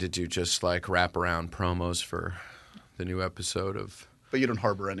 15 to do just like wraparound promos for the new episode of. But you don't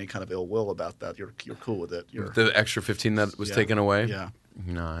harbor any kind of ill will about that. You're cool with it. The extra 15 that was taken away? Yeah.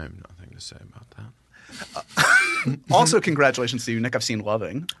 No, I have nothing to say about that. Also, congratulations to you, Nick. I've seen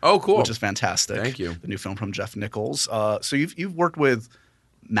Loving. Oh, cool. Which is fantastic. Thank you. The new film from Jeff Nichols. So you've worked with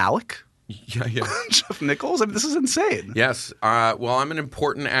Malik? Yeah. Jeff Nichols? I mean, this is insane. Yes. Well, I'm an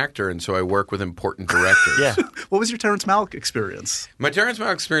important actor, and so I work with important directors. Yeah. What was your Terrence Malick experience? My Terrence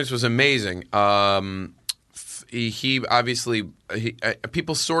Malick experience was amazing. He obviously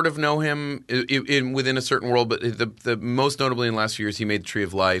people sort of know him within a certain world, but the most notably in the last few years he made Tree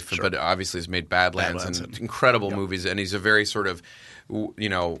of Life, sure. But obviously has made Badlands and incredible movies, and he's a very sort of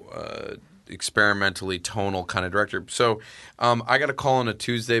experimentally tonal kind of director. So I got a call on a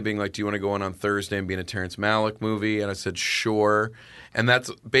Tuesday being like, do you want to go in on Thursday and be in a Terrence Malick movie? And I said, sure. And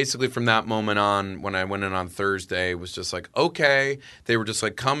that's basically from that moment on when I went in on Thursday, it was just like, okay. They were just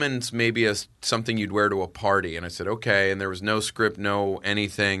like, come in maybe as something you'd wear to a party. And I said, okay. And there was no script, no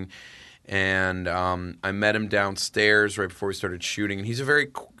anything. And I met him downstairs right before we started shooting. And he's a very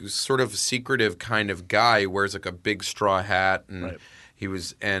sort of secretive kind of guy. He wears like a big straw hat and right. He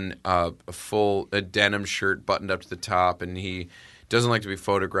was in a denim shirt buttoned up to the top, and he doesn't like to be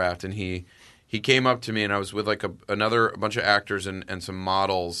photographed. And he came up to me, and I was with like a bunch of actors and some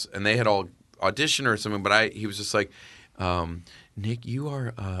models, and they had all auditioned or something. But he was just like, Nick, you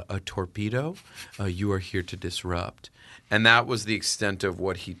are a torpedo. You are here to disrupt. And that was the extent of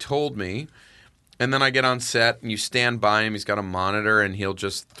what he told me. And then I get on set, and you stand by him. He's got a monitor, and he'll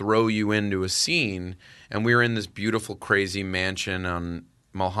just throw you into a scene. And we were in this beautiful, crazy mansion on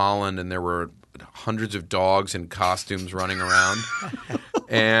Mulholland, and there were hundreds of dogs in costumes running around.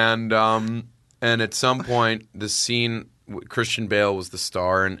 And at some point, the scene, Christian Bale was the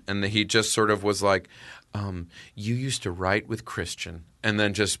star, and he just sort of was like, you used to write with Christian, and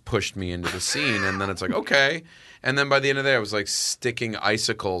then just pushed me into the scene. And then it's like, okay. And then by the end of the day, I was like sticking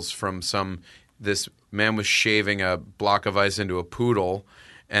icicles from this man was shaving a block of ice into a poodle,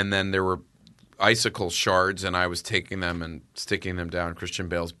 and then there were icicle shards, and I was taking them and sticking them down Christian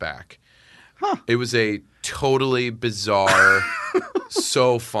Bale's back. Huh. It was a totally bizarre,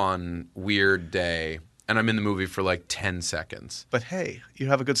 so fun, weird day. And I'm in the movie for like 10 seconds. But hey, you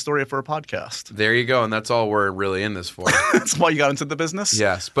have a good story for a podcast. There you go, and that's all we're really in this for. That's why you got into the business?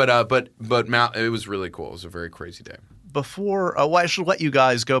 Yes, but it was really cool. It was a very crazy day. Before, I should let you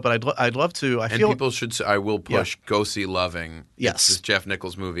guys go, but I'd love to. People should. I will push. Yeah. Go see Loving. Yes, it's Jeff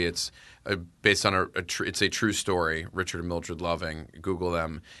Nichols movie. It's based on it's a true story. Richard and Mildred Loving. Google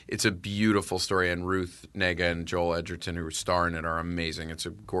them. It's a beautiful story, and Ruth Negga and Joel Edgerton, who star in it, are amazing. It's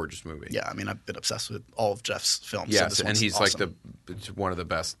a gorgeous movie. Yeah, I mean, I've been obsessed with all of Jeff's films. Yes, so and he's awesome. like one of the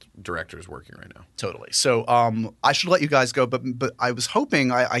best directors working right now. Totally. So I should let you guys go, but I was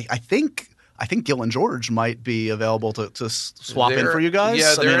hoping. I think I think Gil and George might be available to swap in for you guys.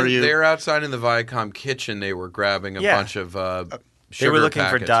 Yeah, they're they're outside in the Viacom kitchen. They were grabbing a bunch of they were looking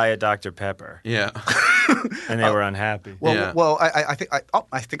packets. for Diet Dr. Pepper. Yeah. And they were unhappy. Well,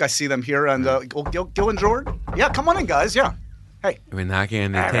 I think I see them here. And Gil and George. Yeah, come on in, guys. Yeah. Hey. We're knocking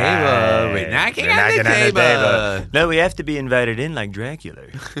on the table. We're knocking on the table. No, we have to be invited in like Dracula.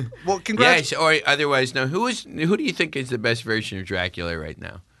 Well, congrats. Yes, or otherwise, no. Who do you think is the best version of Dracula right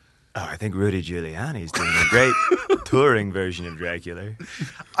now? Oh, I think Rudy Giuliani is doing a great touring version of Dracula.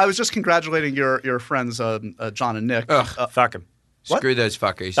 I was just congratulating your friends, John and Nick. Fuck him. What? Screw those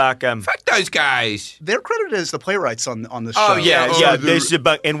fuckers. Fuck them. Fuck those guys. They're credited as the playwrights on the show. Oh, yeah. Yeah, there's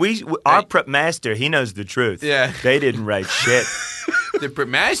and our prep master, he knows the truth. Yeah. They didn't write shit. The prep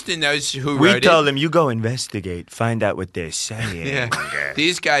master knows who We wrote it. told him, you go investigate, find out what they're saying. Yeah.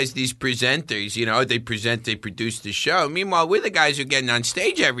 These guys, these presenters, they present, they produce the show. Meanwhile, we're the guys who are getting on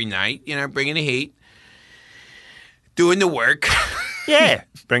stage every night, bringing the heat, doing the work. Yeah,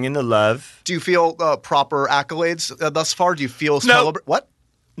 bringing the love. Do you feel proper accolades thus far? Do you feel celebrated? What?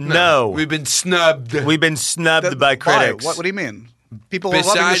 No. We've been snubbed. We've been snubbed by critics. What do you mean? People are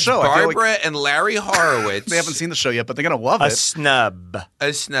loving the Besides show. Barbara and Larry Horowitz. They haven't seen the show yet, but they're going to love A it. snub.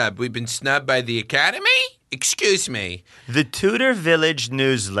 A snub. We've been snubbed by the Academy? Excuse me. The Tudor Village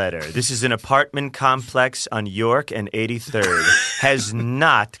Newsletter, this is an apartment complex on York and 83rd, has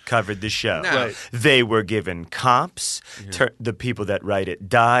not covered the show. No. Right. They were given comps. The people that write it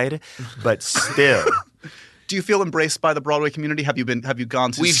died, but still. Do you feel embraced by the Broadway community? Have you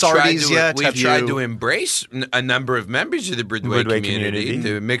gone to We've Sardi's yet? We've tried to embrace a number of members of the Broadway community.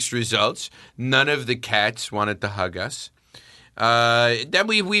 The mixed results. None of the cats wanted to hug us. Then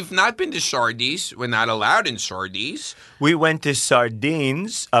we've not been to Sardi's. We're not allowed in Sardi's. We went to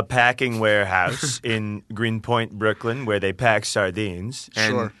Sardines, a packing warehouse in Greenpoint, Brooklyn, where they pack sardines.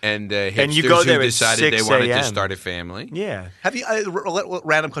 And hipsters you go there who at decided they 6 wanted to a.m. start a family. Yeah. Have you?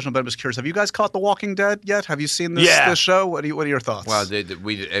 Random question, but I'm just curious. Have you guys caught The Walking Dead yet? Have you seen this show? What are your thoughts? Well,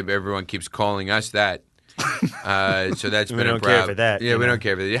 everyone keeps calling us that. So that's been a problem. We don't care for that. Yeah, we don't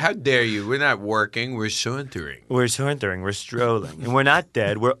care for that. How dare you? We're not working. We're sauntering. We're sauntering. We're strolling. And we're not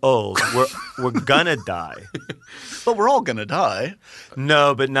dead. We're old. We're gonna die. But we're all gonna die.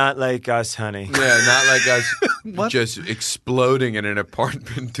 No, but not like us, honey. Yeah, not like us just exploding in an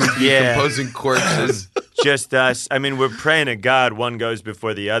apartment to decomposing corpses. Just us. I mean, we're praying to God one goes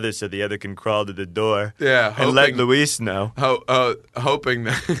before the other so the other can crawl to the door. Yeah, and let Luis know. Hoping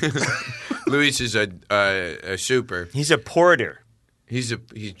that Luis is a super. He's a porter. He's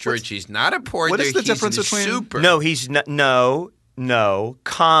George. He's not a porter. What is the he's difference a between super? No, he's not. No.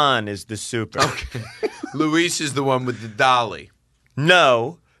 Khan is the super. Okay. Luis is the one with the dolly.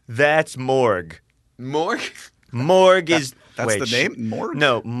 No, that's Morgue. Morgue? Morgue is. That's the name? Morgue?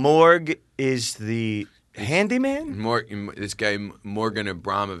 No, Morgue is the handyman? This guy, Morgan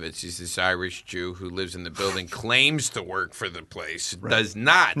Abramovich, he's this Irish Jew who lives in the building, claims to work for the place, does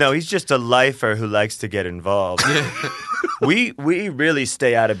not. No, he's just a lifer who likes to get involved. We really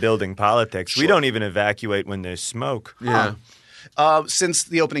stay out of building politics. Sure. We don't even evacuate when there's smoke. Yeah. Since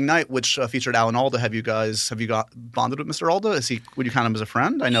the opening night, which featured Alan Alda, have you got bonded with Mr. Alda? Would you count him as a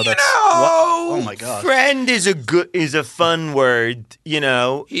friend? I know that's. Oh my God. Friend is a fun word.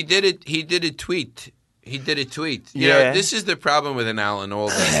 He did a tweet. You know, this is the problem with an Alan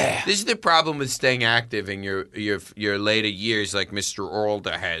Alda. This is the problem with staying active in your later years, like Mr.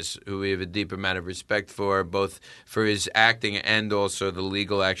 Alda has, who we have a deep amount of respect for, both for his acting and also the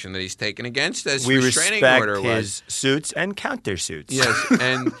legal action that he's taken against us. We restraining respect order his suits and countersuits. Yes,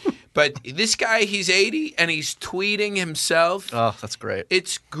 but this guy, he's 80 and he's tweeting himself. Oh, that's great.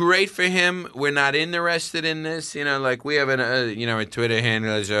 It's great for him. We're not interested in this. Like we have a Twitter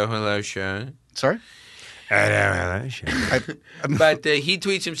handle as Hello Show. Sorry? But he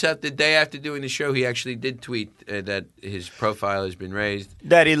tweets himself the day after doing the show. He actually did tweet that his profile has been raised.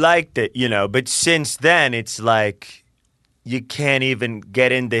 That he liked it, But since then, it's like you can't even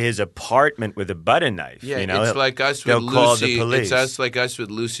get into his apartment with a butter knife. Yeah, it's like us with Lucy. Call the police. It's like us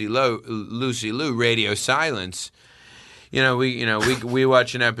with Lucy Liu, Radio Silence. We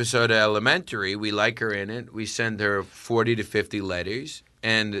watch an episode of Elementary. We like her in it. We send her 40 to 50 letters,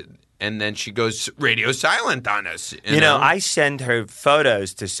 and then she goes radio silent on us. I send her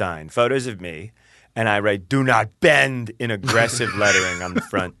photos to sign, photos of me, and I write, "Do not bend" in aggressive lettering on the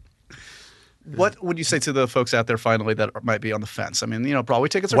front. What would you say to the folks out there finally that might be on the fence? I mean, Broadway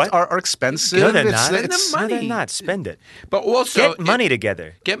tickets What? are expensive. No, they're not. money. No, they're not. Spend it. But also Get money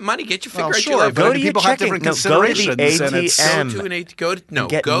together. Get money. Get your figure Well, out sure, your life. but Go to your people have checking. different No, go to the considerations. and it's-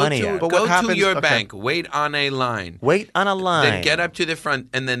 ATM. Go money to your okay. bank. Wait on a line. Wait on a line. Then get up to the front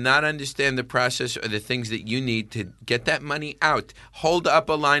and then not understand the process or the things that you need to get that money out. Hold up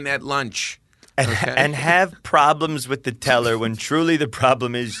a line at lunch. Okay? and have problems with the teller when truly the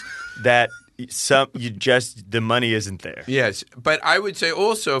problem is that the money isn't there. Yes, but I would say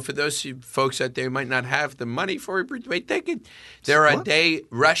also for those folks out there who might not have the money for a Broadway ticket, there are day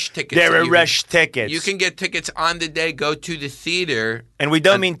rush tickets. There are rush tickets. You can get tickets on the day, go to the theater. And we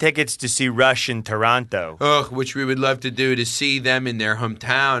don't mean tickets to see Rush in Toronto. Which we would love to do to see them in their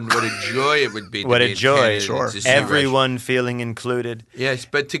hometown. What a joy it would be. What a joy. Sure. Everyone feeling incled. Yes,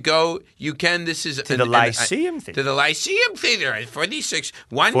 but to go, you can. This is to the Lyceum Theater. To the Lyceum Theater at 46,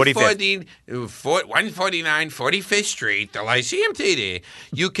 149, 45th Street, the Lyceum Theater.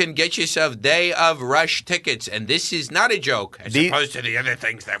 You can get yourself day of rush tickets, and this is not a joke, as opposed to the other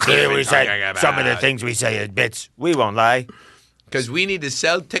things that we've been talking about. Some of the things we say are bits. We won't lie. Because we need to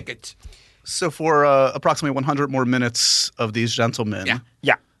sell tickets. So for approximately 100 more minutes of these gentlemen,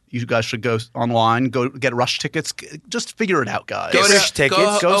 Yeah. you guys should go online, go get rush tickets. Just figure it out, guys. Go Rush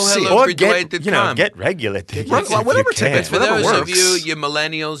tickets. Go see it. Or get regular tickets. Whatever tickets, For whatever those works. of you, you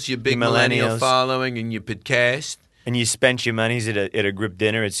millennials, your big millennial following, and your podcast. And you spent your monies at a group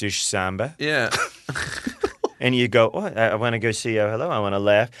dinner at Sushi Samba. Yeah. And you go, I want to go see Hello. I want to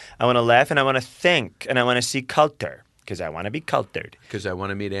laugh. I want to laugh and I want to think. And I want to see culture. Because I want to be cultured. Because I want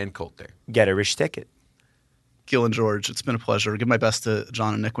to meet Ann Coulter. Get a rich ticket. Gil and George, it's been a pleasure. Give my best to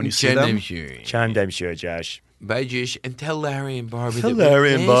John and Nick when you see them. Chand, I'm sure, Josh. Bye, Josh. And tell Larry and Barbara. Tell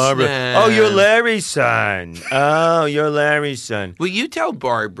Larry and Barbara. Oh, you're Larry's son. Oh, you're Larry's son. Will you tell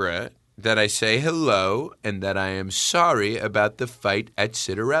Barbara that I say hello and that I am sorry about the fight at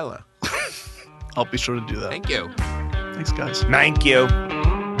Cinderella? I'll be sure to do that. Thank you. Thanks, guys. Thank you.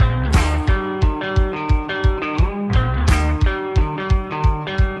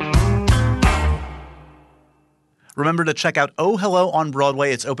 Remember to check out Oh Hello on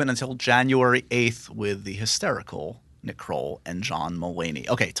Broadway. It's open until January 8th with the hysterical Nick Kroll and John Mulaney.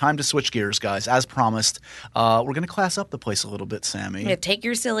 Okay, time to switch gears, guys. As promised, we're going to class up the place a little bit, Sammy. Yeah, take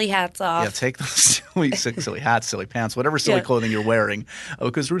your silly hats off. Yeah, take the silly hats, silly pants, whatever silly clothing you're wearing.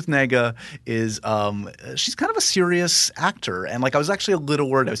 Because Ruth Negga is, she's kind of a serious actor. And I was actually a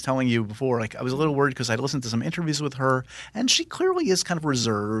little worried. I was telling you before, I was a little worried because I listened to some interviews with her, and she clearly is kind of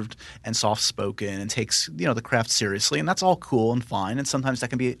reserved and soft-spoken and takes, the craft seriously. And that's all cool and fine. And sometimes that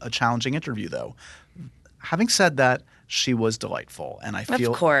can be a challenging interview, though. Having said that, she was delightful, and I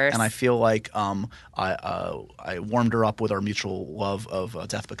feel, of course. And I feel like I warmed her up with our mutual love of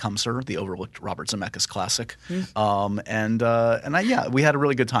Death Becomes Her, the overlooked Robert Zemeckis classic, we had a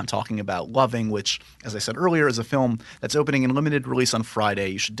really good time talking about Loving, which, as I said earlier, is a film that's opening in limited release on Friday.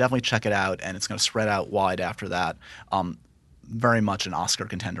 You should definitely check it out, and it's going to spread out wide after that. Very much an Oscar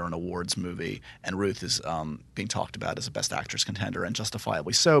contender, an awards movie, and Ruth is being talked about as a Best Actress contender, and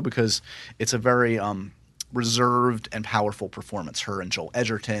justifiably so, because it's a very reserved and powerful performance. Her and Joel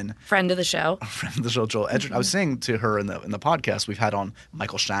Edgerton, friend of the show, Joel Edgerton. I was saying to her in the podcast, we've had on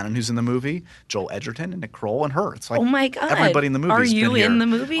Michael Shannon, who's in the movie, Joel Edgerton, and Nick Kroll, and her. It's like, oh my god, everybody in the movie. Are you in the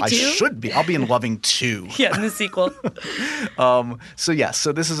movie too? I should be. I'll be in Loving too. Yeah, in the sequel.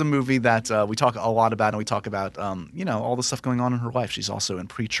 So this is a movie that we talk a lot about, and we talk about all the stuff going on in her life. She's also in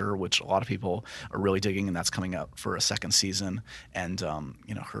Preacher, which a lot of people are really digging, and that's coming out for a second season. And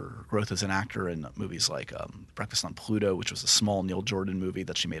her growth as an actor in movies like Breakfast on Pluto, which was a small Neil Jordan movie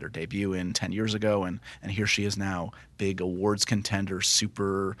that she made her debut in 10 years ago, and here she is now, big awards contender,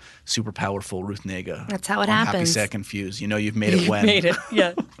 super powerful Ruth Negga. That's how it happens. happens. Happy, sad, confused. You've made it when. Made it,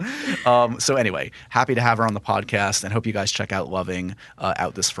 yeah. So anyway, happy to have her on the podcast, and hope you guys check out Loving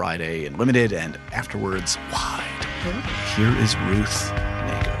out this Friday in limited, and afterwards wide. Here is Ruth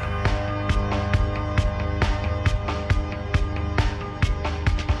Negga.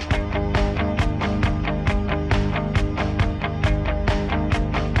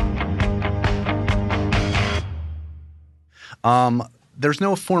 There's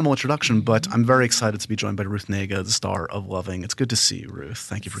no formal introduction, but I'm very excited to be joined by Ruth Negga, the star of Loving. It's good to see you, Ruth.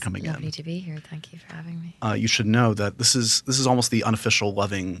 Thank you for coming in. Lovely to be here. Thank you for having me. You should know that this is almost the unofficial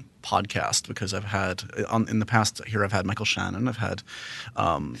Loving podcast, because I've had in the past here I've had Michael Shannon, I've had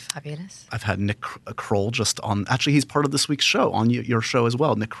fabulous. I've had Nick Kroll just on. Actually, he's part of this week's show, on your show as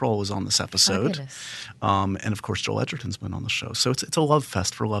well. Nick Kroll was on this episode, and of course Joel Edgerton's been on the show. So it's a love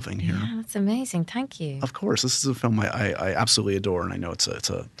fest for Loving here. Yeah, that's amazing. Thank you. Of course, this is a film I absolutely adore, and I know it's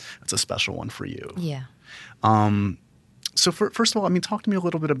a special one for you. Yeah. So first of all, I mean, talk to me a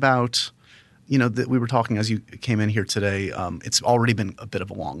little bit about, that we were talking as you came in here today. It's already been a bit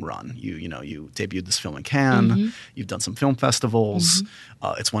of a long run. You debuted this film in Cannes. Mm-hmm. You've done some film festivals.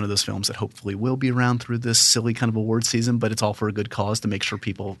 Mm-hmm. It's one of those films that hopefully will be around through this silly kind of award season, but it's all for a good cause to make sure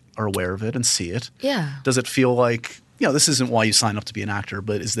people are aware of it and see it. Yeah. Does it feel like, this isn't why you sign up to be an actor,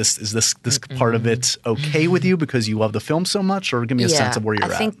 but is this part of it okay with you because you love the film so much, or give me a sense of where you're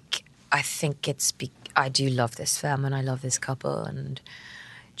at? I think I do love this film and I love this couple and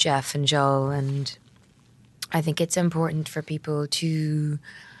Jeff and Joel, and I think it's important for people to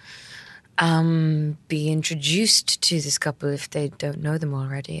be introduced to this couple if they don't know them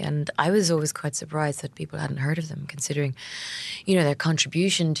already. And I was always quite surprised that people hadn't heard of them, considering, their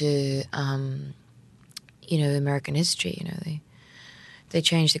contribution to, American history. They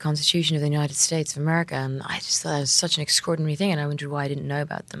changed the Constitution of the United States of America, and I just thought it was such an extraordinary thing, and I wondered why I didn't know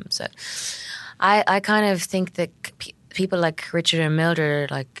about them. So I kind of think that people like Richard and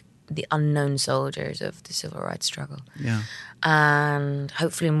Mildred are like the unknown soldiers of the civil rights struggle. Yeah. And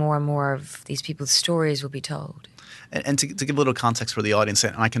hopefully more and more of these people's stories will be told. And to give a little context for the audience,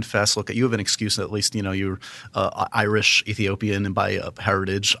 and I confess, look, you have an excuse. At least you're Irish, Ethiopian, and by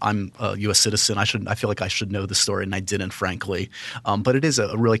heritage. I'm a U.S. citizen. I feel like I should know the story, and I didn't, frankly. But it is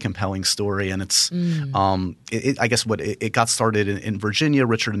a really compelling story, and it's I guess it got started in Virginia.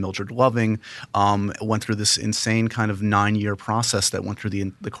 Richard and Mildred Loving went through this insane kind of 9-year process that went through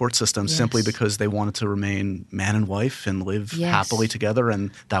the court system simply because they wanted to remain man and wife and live happily together,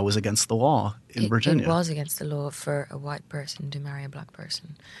 and that was against the law in Virginia. It was against the law for a white person to marry a black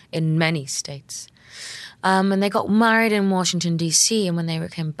person in many states. And they got married in Washington, D.C., and when they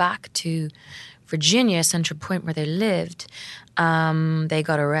came back to Virginia, Central Point, where they lived, they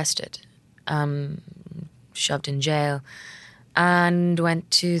got arrested, shoved in jail, and went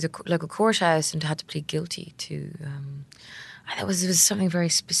to the local courthouse and had to plead guilty to it was something very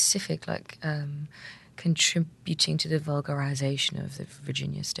specific, like contributing to the vulgarization of the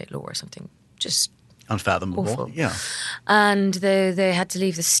Virginia state law or something just unfathomable. Awful. Yeah. And they had to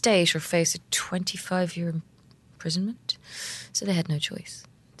leave the state or face a 25-year imprisonment. So they had no choice.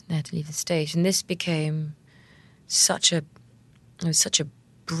 They had to leave the state. And this became such a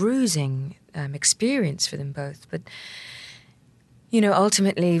bruising experience for them both. But,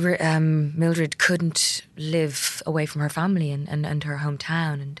 ultimately, Mildred couldn't live away from her family and her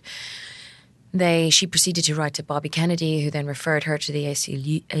hometown. And she proceeded to write to Bobby Kennedy, who then referred her to the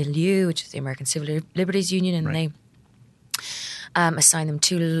ACLU, which is the American Civil Liberties Union, and they assigned them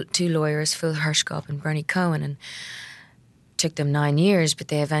two lawyers, Phil Hershkop and Bernie Cohen, and took them 9 years, but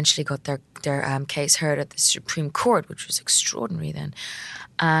they eventually got their case heard at the Supreme Court, which was extraordinary then.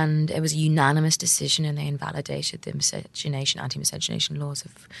 And it was a unanimous decision, and they invalidated the anti-miscegenation laws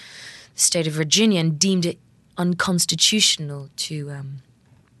of the state of Virginia and deemed it unconstitutional to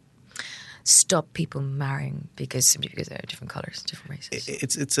stop people marrying simply because they're different colors, different races.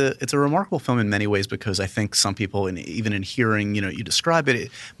 It's a remarkable film in many ways because I think some people, even in hearing you describe it,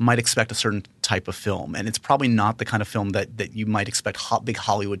 might expect a certain type of film, and it's probably not the kind of film that you might expect big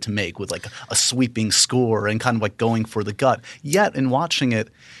Hollywood to make with like a sweeping score and kind of like going for the gut. Yet in watching it,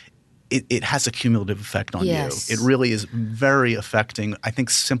 it has a cumulative effect on you. It really is very affecting. I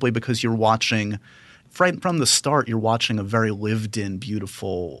think simply because you're watching right from the start, you're watching a very lived-in,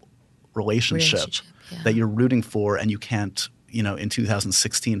 beautiful relationship that you're rooting for, and you can't, in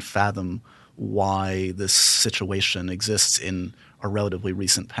 2016 fathom why this situation exists in a relatively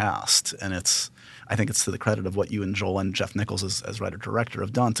recent past. And I think it's to the credit of what you and Joel and Jeff Nichols as writer-director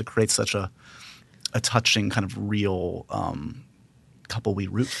have done to create such a touching kind of real couple we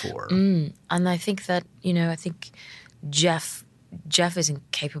root for. And I think that, I think Jeff is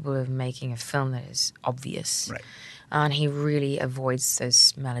incapable of making a film that is obvious. Right. And he really avoids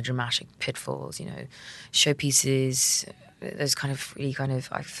those melodramatic pitfalls, showpieces, those kind of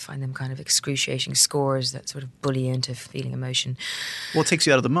I find them kind of excruciating scores that sort of bully you into feeling emotion. Well, it takes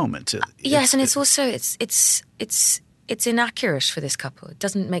you out of the moment. Yes, and it's also it's inaccurate for this couple. It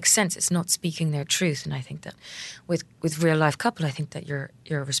doesn't make sense. It's not speaking their truth. And I think that with real life couple, I think that your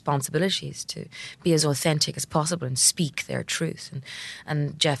responsibility is to be as authentic as possible and speak their truth.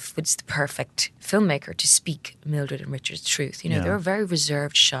 And Jeff was the perfect filmmaker to speak Mildred and Richard's truth. They were a very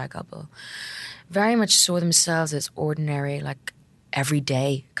reserved, shy couple. Very much saw themselves as ordinary, like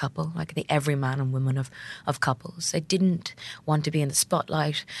everyday couple, like the every man and woman of couples. They didn't want to be in the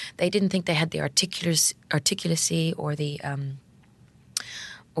spotlight. They didn't think they had the articulacy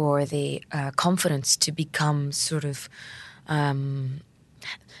or the confidence to become sort of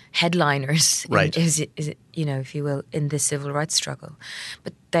headliners, Right. You know, if you will, in this civil rights struggle.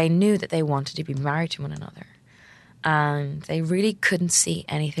 But they knew that they wanted to be married to one another. And they really couldn't see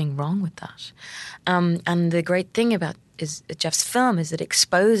anything wrong with that. And the great thing about Jeff's film is that it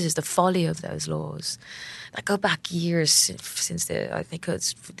exposes the folly of those laws that go back years since I think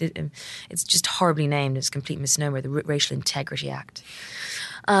it's just horribly named as a complete misnomer, the Racial Integrity Act.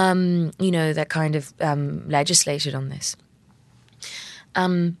 You know, that kind of legislated on this.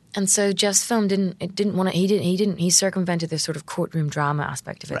 And so Jeff's film he circumvented this sort of courtroom drama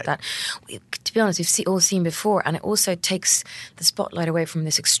aspect of it, that to be honest, we've all seen before, and it also takes the spotlight away from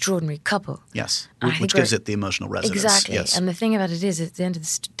this extraordinary couple. Yes, which gives it the emotional resonance. Exactly. Yes. And the thing about it is, at the end of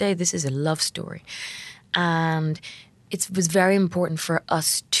the day, this is a love story, and it was very important for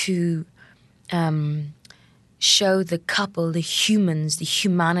us to show the couple, the humans, the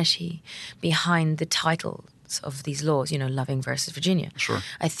humanity behind the title of these laws, you know, Loving versus Virginia. Sure.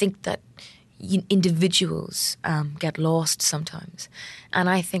 I think that individuals get lost sometimes, and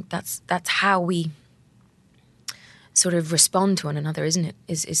I think that's how we sort of respond to one another, isn't it?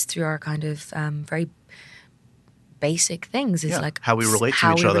 Is through our kind of very basic things. Is like how we relate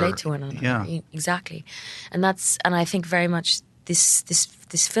to each other. Relate to one another. Yeah, exactly. And I think very much this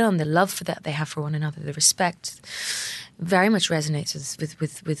film, the love for that they have for one another, the respect, very much resonates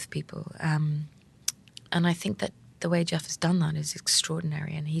with people. And I think that the way Jeff has done that is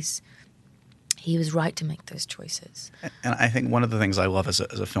extraordinary, and he was right to make those choices. And I think one of the things I love as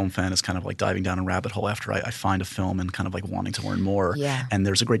a film fan is kind of like diving down a rabbit hole after I find a film and kind of like wanting to learn more. Yeah. And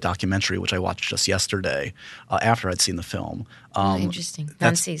there's a great documentary which I watched just yesterday after I'd seen the film. Interesting.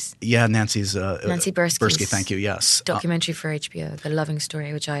 Nancy's. Nancy Bursky. Bursky, thank you, yes. Documentary for HBO, The Loving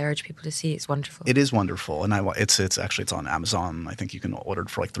Story, which I urge people to see. It's wonderful. It is wonderful. And it's on Amazon. I think you can order it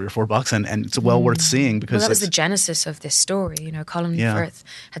for like $3 or $4, and it's well worth seeing because that was the genesis of this story. You know, Colin Firth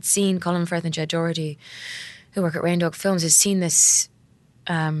and Jed Doherty, who work at Rain Dog Films, has seen this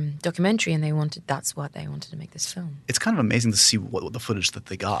documentary, and that's what they wanted to make this film. It's kind of amazing to see what the footage that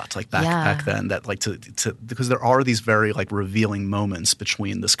they got back then, that like to because there are these very like revealing moments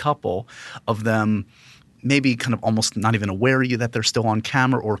between this couple of them maybe kind of almost not even aware that they're still on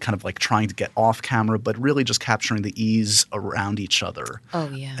camera, or kind of like trying to get off camera, but really just capturing the ease around each other. Oh,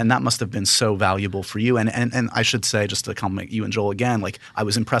 yeah. And that must have been so valuable for you. And I should say, just to compliment you and Joel again, like I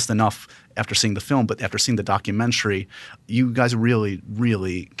was impressed enough after seeing the film, but after seeing the documentary, you guys really,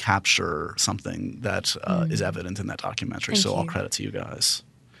 really capture something that is evident in that documentary. Thank so you. all credit to you guys.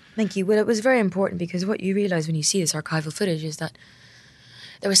 Thank you. Well, it was very important because what you realize when you see this archival footage is that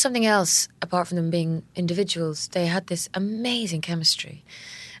there was something else apart from them being individuals. They had this amazing chemistry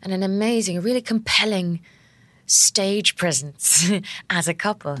and an amazing, really compelling stage presence as a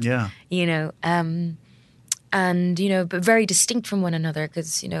couple. Yeah. You know, and, you know, but very distinct from one another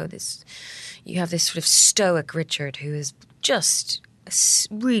because, you know, you have this sort of stoic Richard who is just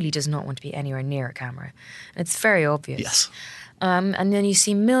really does not want to be anywhere near a camera. And it's very obvious. Yes. And then you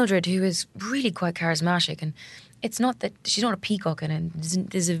see Mildred, who is really quite charismatic, and it's not that she's not a peacock, and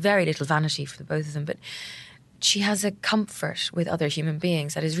there's a very little vanity for the both of them, but she has a comfort with other human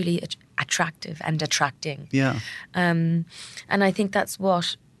beings that is really attractive and attracting. Yeah. And I think that's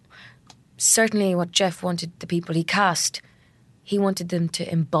certainly what Jeff wanted the people he cast. He wanted them to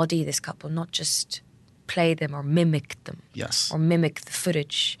embody this couple, not just play them or mimic them. Yes. Or mimic the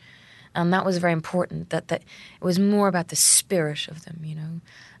footage. And that was very important, that it was more about the spirit of them, you know.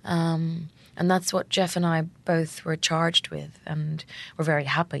 And that's what Jeff and I both were charged with, and we're very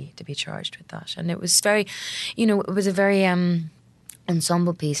happy to be charged with that. And it was very, you know, it was a very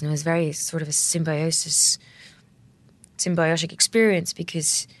ensemble piece, and it was very sort of a symbiotic experience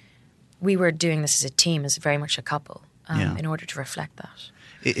because we were doing this as a team, as very much a couple, in order to reflect that.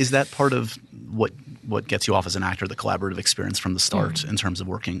 Is that part of what gets you off as an actor, the collaborative experience from the start in terms of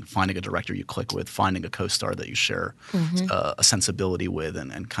finding a director you click with, finding a co-star that you share a sensibility with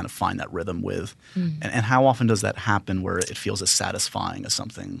and kind of find that rhythm with? And how often does that happen where it feels as satisfying as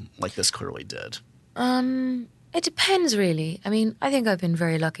something like this clearly did? It depends, really. I mean, I think I've been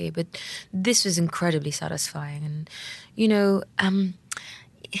very lucky, but this was incredibly satisfying. And, you know,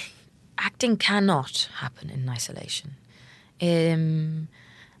 acting cannot happen in isolation.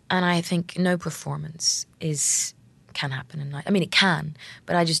 And I think no performance can happen. I mean, it can,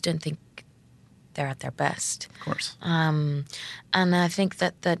 but I just don't think they're at their best. Of course. And I think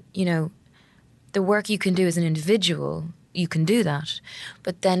that you know, the work you can do as an individual, you can do that.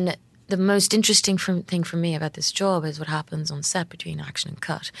 But then the most interesting thing for me about this job is what happens on set between action and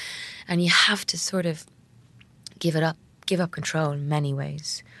cut. And you have to sort of give up control in many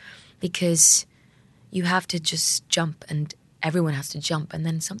ways, because you have to just jump and everyone has to jump, and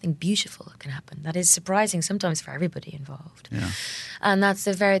then something beautiful can happen. That is surprising sometimes for everybody involved. Yeah. And there's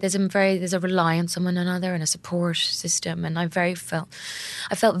a reliance on one another and a support system. And I felt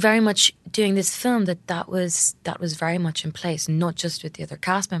very much doing this film that was very much in place, not just with the other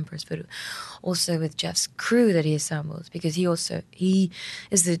cast members, but also with Jeff's crew that he assembles, because he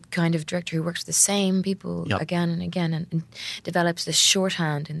is the kind of director who works with the same people again and again and develops this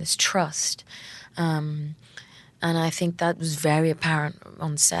shorthand and this trust. And I think that was very apparent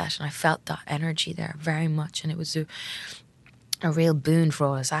on set, and I felt that energy there very much, and it was a real boon for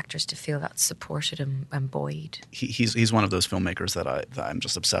all us actors to feel that supported and buoyed. He's one of those filmmakers that I'm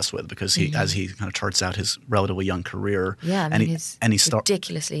just obsessed with, because as he kind of charts out his relatively young career, he's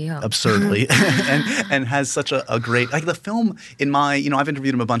ridiculously young, absurdly, and has such a great, like, the film in my, I've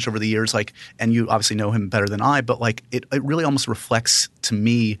interviewed him a bunch over the years, like, and you obviously know him better than I, but like it really almost reflects to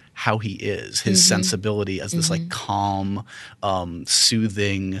me how he is, his sensibility as this like calm,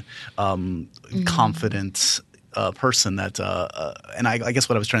 soothing, confident person that and I guess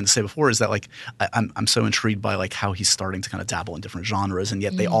what I was trying to say before is that like I'm so intrigued by like how he's starting to kind of dabble in different genres, and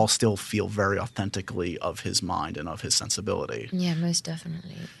yet they all still feel very authentically of his mind and of his sensibility. Yeah, most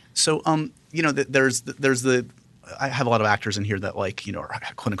definitely. So there's the I have a lot of actors in here that like, are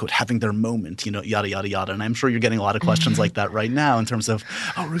quote unquote having their moment, yada, yada, yada. And I'm sure you're getting a lot of questions like that right now in terms of,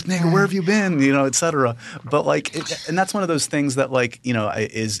 oh, Ruth Negga, where have you been? Et cetera. But like, and that's one of those things that like,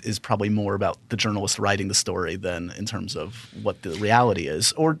 is probably more about the journalist writing the story than in terms of what the reality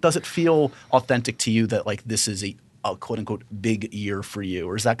is. Or does it feel authentic to you that like this is a quote unquote big year for you?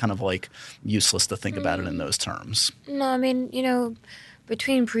 Or is that kind of like useless to think about it in those terms? No, I mean,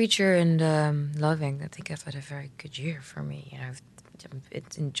 between Preacher and Loving, I think I've had a very good year for me.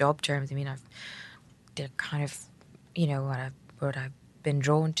 It's in job terms. I mean, I've did kind of, what I've been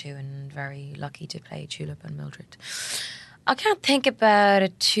drawn to, and very lucky to play Tulip and Mildred. I can't think about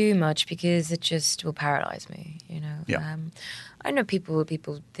it too much because it just will paralyze me. Yeah. I know people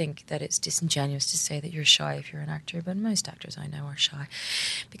think that it's disingenuous to say that you're shy if you're an actor, but most actors I know are shy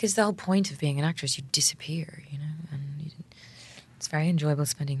because the whole point of being an actor is you disappear. And it's very enjoyable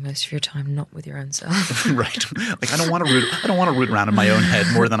spending most of your time not with your own self. Right. Like I don't want to root around in my own head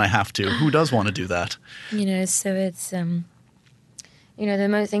more than I have to. Who does want to do that? So it's the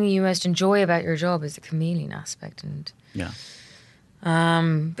thing you most enjoy about your job is the chameleon aspect, and yeah.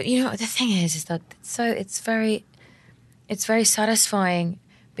 But the thing is that it's very satisfying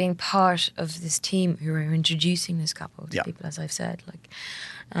being part of this team who are introducing this couple to people, as I've said,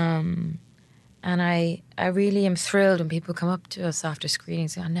 and I really am thrilled when people come up to us after screening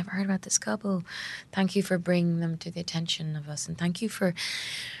and say, I never heard about this couple. Thank you for bringing them to the attention of us. And thank you for,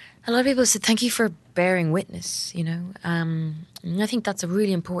 a lot of people said, thank you for bearing witness, And I think that's a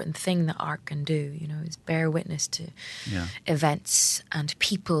really important thing that art can do, is bear witness to events and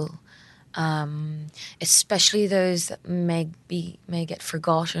people, especially those that may get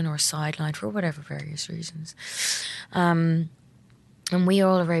forgotten or sidelined for whatever various reasons. And we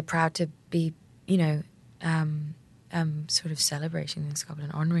all are very proud to be sort of celebrating this couple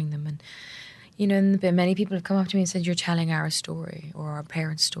and honouring them. And, many people have come up to me and said, you're telling our story or our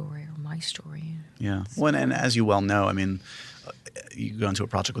parents' story or my story. Yeah. Well, and as you well know, I mean, you go into a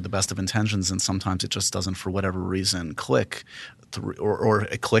project with the best of intentions and sometimes it just doesn't, for whatever reason, click. Or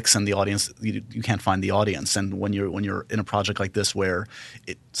it clicks and the audience, you can't find the audience. And when you're in a project like this where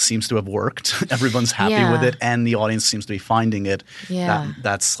it seems to have worked, everyone's happy with it, and the audience seems to be finding it,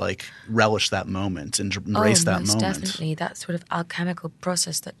 that's like relish that moment and embrace that moment. Definitely, that sort of alchemical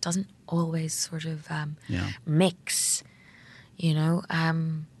process that doesn't always sort of mix,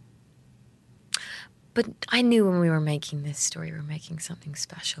 But I knew when we were making this story, we were making something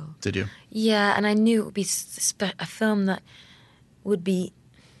special. Did you? Yeah, and I knew it would be a film that would be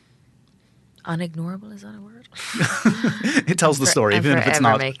unignorable. Is that a word? It tells the story, even if it's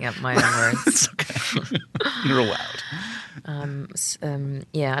not. I'm making up my own words. It's okay. You're allowed. And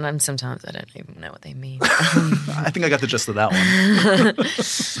sometimes I don't even know what they mean. I think I got the gist of that one.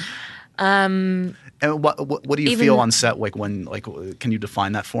 And what do you feel on set? Like can you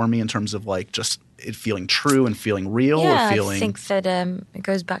define that for me in terms of like just it feeling true and feeling real, or feeling? I think that it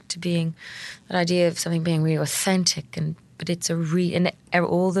goes back to being that idea of something being really authentic, but it's and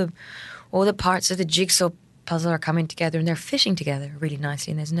all the parts of the jigsaw puzzle are coming together and they're fitting together really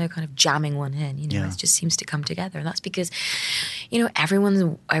nicely, and there's no kind of jamming one in. It just seems to come together, and that's because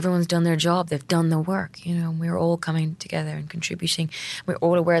everyone's done their job, they've done the work, and we're all coming together and contributing. We're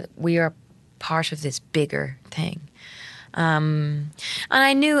all aware that we are part of this bigger thing. And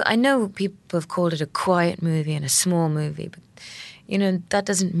I know people have called it a quiet movie and a small movie, but that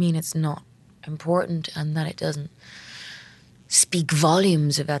doesn't mean it's not important and that it doesn't speak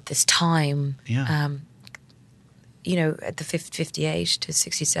volumes about this time. Yeah. At the 58 to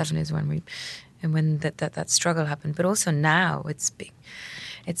 67 is when that struggle happened. But also now it's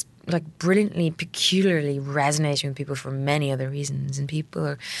like brilliantly, peculiarly resonating with people for many other reasons. And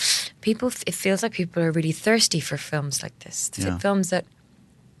people, it feels like people are really thirsty for films like this. Films that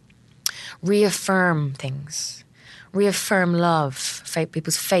reaffirm things, reaffirm love,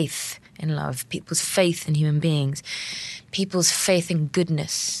 people's faith in love, people's faith in human beings, people's faith in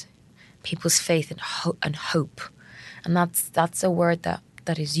goodness, people's faith in hope. And that's a word that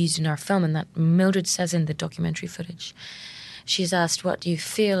is used in our film, and that Mildred says in the documentary footage. She's asked, what do you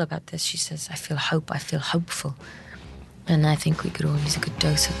feel about this? She says, I feel hope, I feel hopeful. And I think we could all use a good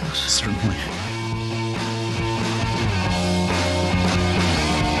dose of that. Certainly.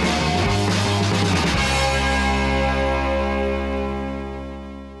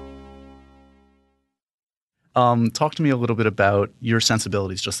 Talk to me a little bit about your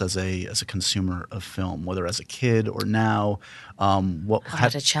sensibilities just as a consumer of film, whether as a kid or now. I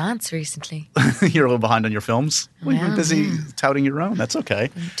had a chance recently. You're a little behind on your films? Well, you've been busy touting your own. That's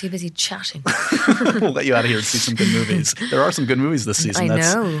okay. I'm too busy chatting. We'll let you out of here and see some good movies. There are some good movies this season. I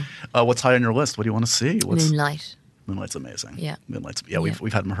know. What's high on your list? What do you want to see? Moonlight. Moonlight's amazing. Yeah. Moonlight's. Yeah,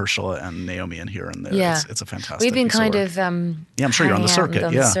 we've had Mahershala and Naomi in here, and it's a fantastic. We've been kind of. I'm sure you're on the circuit.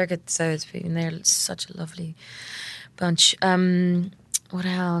 On the circuit, so it's been there. Such a lovely bunch. What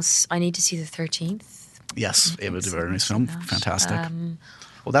else? I need to see the 13th. Yes, Ava DuVernay's film. Fantastic.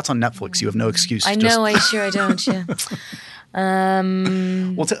 Well, that's on Netflix. You have no excuse. I know. I don't. Yeah.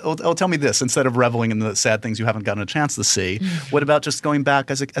 Well, tell me this. Instead of reveling in the sad things you haven't gotten a chance to see, what about just going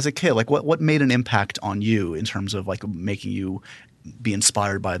back as a kid? Like, what made an impact on you in terms of like making you be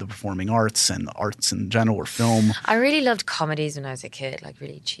inspired by the performing arts and arts in general or film? I really loved comedies when I was a kid, like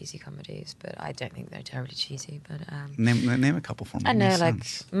really cheesy comedies, but I don't think they're terribly cheesy. But name a couple for me. I know, like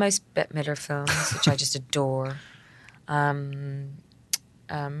most Bette Midler films, which I just adore.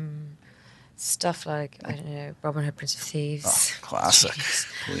 Stuff like, I don't know, Robin Hood, Prince of Thieves. Oh, classic.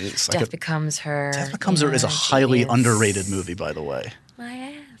 Please. Death Becomes Her. Death Becomes Her is a highly underrated movie, by the way. My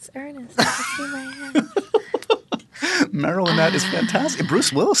ass, Ernest. I see my ass. Meryl in that is fantastic.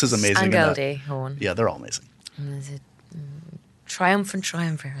 Bruce Willis is amazing. And Goldie Hawn. Yeah, they're all amazing. Triumphant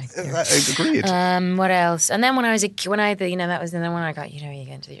right there. Agreed. What else? And then when I was when I got, you get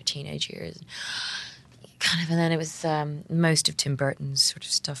into your teenage years, and then it was most of Tim Burton's sort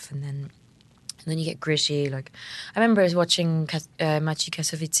of stuff, and then you get gritty. Like, I remember I was watching Maciej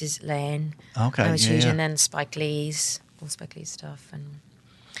Kasowitz's Lane. Okay, I was huge, and then Spike Lee's stuff, and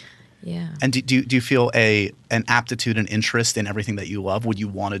yeah. And do you feel an aptitude and interest in everything that you love? Would you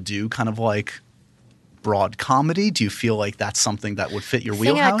want to do kind of like broad comedy? Do you feel like that's something that would fit your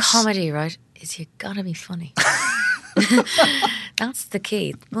wheelhouse? The thing about comedy, right, is you gotta be funny. That's the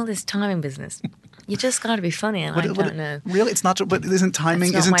key. All this timing business. You just got to be funny, and I don't know. Really, it's not. But isn't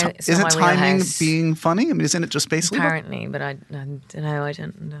timing? Isn't timing being funny? I mean, isn't it just basically? Apparently, but I don't know. I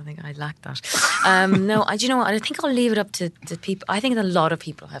don't think I lack that. No, do you know what? I think I'll leave it up to people. I think a lot of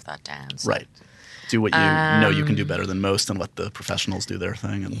people have that down. So. Right. Do what you know you can do better than most, and let the professionals do their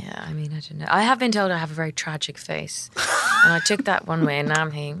thing. And... Yeah, I mean, I don't know. I have been told I have a very tragic face, and I took that one way, and now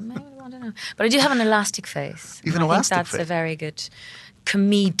I'm thinking, I don't know. But I do have an elastic face. Even elastic face. That's a very good.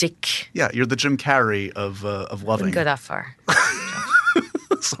 Comedic. Yeah, you're the Jim Carrey of Loving. Wouldn't go that far.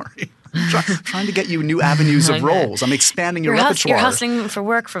 Sorry. I'm trying to get you new avenues of roles. I'm expanding your repertoire. You're hustling for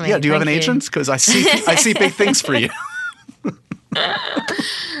work for me. Yeah, do you have an agent? Because I see big things for you.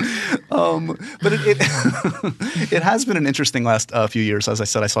 But it has been an interesting last few years. As I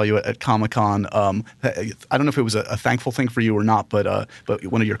said, I saw you at Comic-Con. I don't know if it was a thankful thing for you or not, but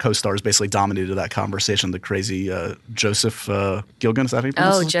one of your co-stars basically dominated that conversation. The crazy Joseph Gilgun, is that how you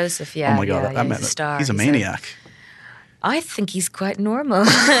pronounce it? Joseph, yeah. Oh my God, he's a star. He's a maniac. I think he's quite normal.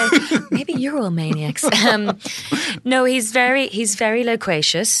 Maybe you're all maniacs. No, he's very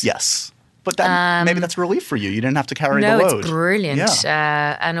loquacious. Yes. But maybe that's a relief for you. You didn't have to carry the load. No, it's brilliant.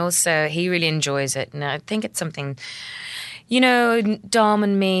 Yeah. And also, he really enjoys it. And I think it's something, Dom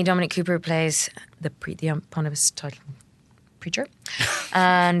and me, Dominic Cooper plays the eponymous title preacher,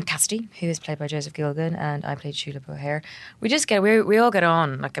 and Cassidy, who is played by Joseph Gilgun, and I played Tulip O'Hare. We all get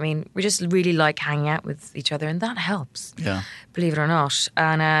on. Like, I mean, we just really like hanging out with each other, and that helps. Yeah. Believe it or not.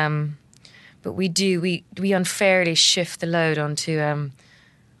 And but we unfairly shift the load onto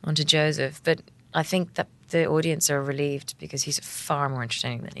Joseph, but I think that the audience are relieved because he's far more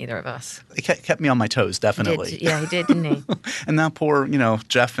entertaining than either of us. It kept me on my toes, definitely. He did, didn't he? And now poor,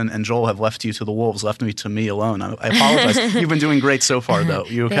 Jeff and Joel have left you to the wolves, left me to me alone. I apologize. You've been doing great so far, though.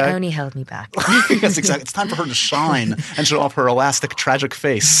 You okay? They only held me back. Yes, exactly. It's time for her to shine and show off her elastic, tragic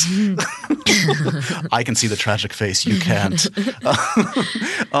face. I can see the tragic face. You can't.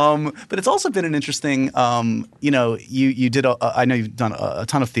 But it's also been an interesting, you did. I know you've done a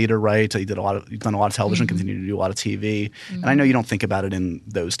ton of theater, right? You've done a lot of television. Continue to do a lot of TV, and I know you don't think about it in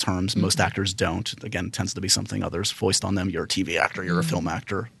those terms. Most actors don't. Again, it tends to be something others foist on them. You're a TV actor. You're a film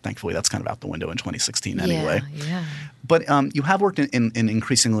actor. Thankfully, that's kind of out the window in 2016 anyway. Yeah. But you have worked in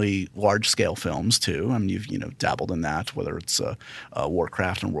increasingly large-scale films too. I mean, you've dabbled in that, whether it's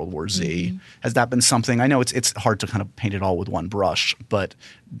Warcraft and World War Z. Has that been something? I know it's hard to kind of paint it all with one brush, but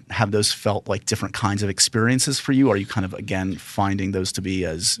have those felt like different kinds of experiences for you? Are you kind of again finding those to be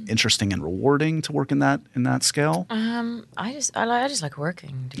as interesting and rewarding to work in that scale? I just like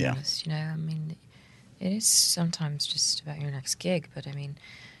working. To be honest, I mean, it is sometimes just about your next gig, but I mean.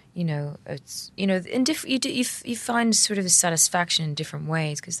 It's in you find sort of a satisfaction in different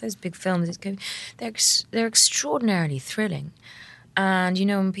ways because those big films they're extraordinarily thrilling, and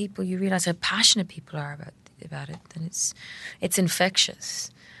when you realize how passionate people are about it, then it's infectious.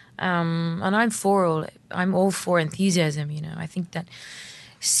 And I'm all for enthusiasm. I think that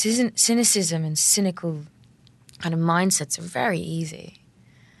cynicism and cynical kind of mindsets are very easy.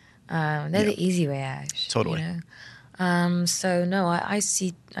 They're the easy way out. Totally. So no, I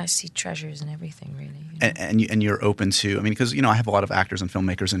see treasures in everything really. And you're open to, I mean, because I have a lot of actors and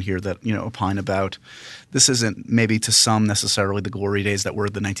filmmakers in here that opine about this isn't maybe to some necessarily the glory days that were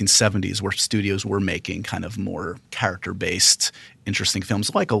the 1970s where studios were making kind of more character-based, interesting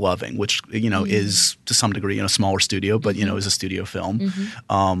films like a Loving, which is to some degree a smaller studio, but is a studio film.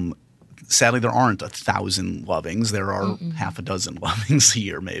 Sadly, there aren't 1,000 Lovings. There are half a dozen Lovings a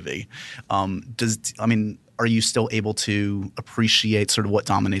year, maybe. Are you still able to appreciate sort of what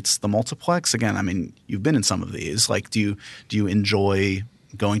dominates the multiplex? Again, I mean, you've been in some of these. Like, do you enjoy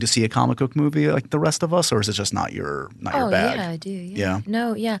going to see a comic book movie like the rest of us, or is it just not your bag? Yeah, I do. Yeah.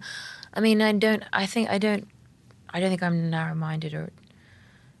 No, yeah. I mean, I don't think I'm narrow-minded or.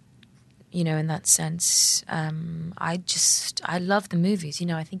 In that sense, I love the movies.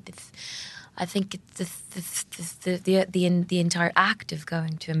 I think the entire act of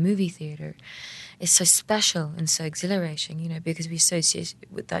going to a movie theater is so special and so exhilarating. Because we associate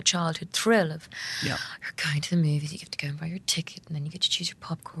it with that childhood thrill of you're going to the movies. You have to go and buy your ticket, and then you get to choose your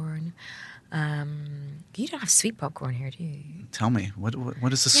popcorn. You don't have sweet popcorn here, do you? Tell me, what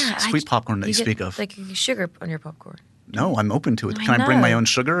is this sweet popcorn that you speak of? Like sugar on your popcorn. No, I'm open to it. Can I bring my own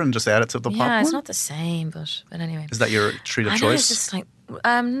sugar and just add it to the popcorn? Yeah, it's not the same, but anyway. Is that your treat of choice? I know, it's just like,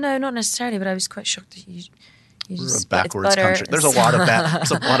 no, not necessarily, but I was quite shocked that you We're just, a backwards country. There's a lot of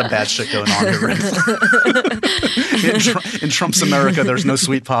bad shit going on here. In Trump's America, there's no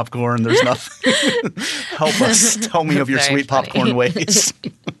sweet popcorn. There's nothing. Help us. Tell me of your sweet popcorn ways.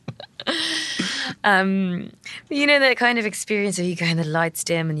 That kind of experience where you kind of lights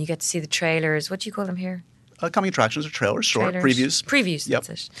dim and you get to see the trailers. What do you call them here? Coming attractions or trailers, short previews. Previews, yep.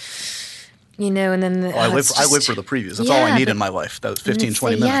 That's it. And then I live for the previews. That's all I need in my life. That was 15,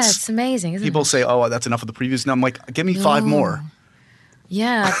 20 minutes. Yeah, it's amazing, isn't People it? say, "Oh, that's enough of the previews." And I'm like, "Give me 5 more."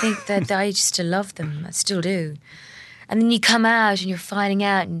 Yeah, I think that I used to love them. I still do. And then you come out and you're finding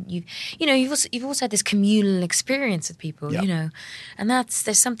out, and you've also had this communal experience with people, yep. and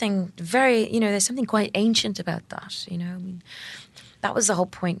there's something very, there's something quite ancient about that, I mean, that was the whole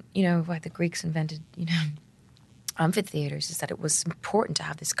point, why the Greeks invented, amphitheaters, is that it was important to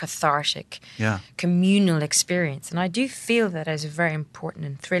have this cathartic, communal experience. And I do feel that as very important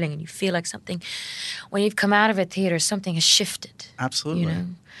and thrilling, and you feel like something, when you've come out of a theater, something has shifted. Absolutely.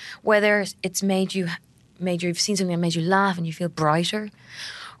 Whether it's you've seen something that made you laugh and you feel brighter,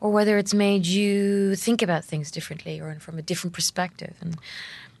 or whether it's made you think about things differently or from a different perspective. And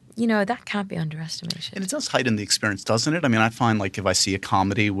that can't be underestimated. And it does heighten the experience, doesn't it? I mean, I find like if I see a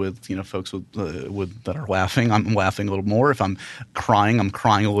comedy with folks with that are laughing, I'm laughing a little more. If I'm crying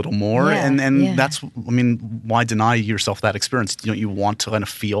a little more. And that's, I mean, why deny yourself that experience? You want to kind of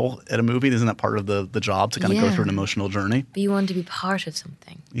feel at a movie. Isn't that part of the job to kind of go through an emotional journey? But you want to be part of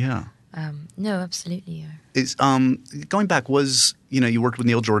something. Yeah. No, absolutely. Is going back, was you worked with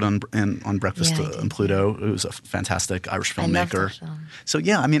Neil Jordan on Breakfast in Pluto. It was a fantastic Irish filmmaker. I love that film. So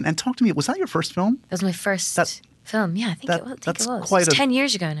I mean, and talk to me. Was that your first film? That was my first film. Yeah, I think it was. It was 10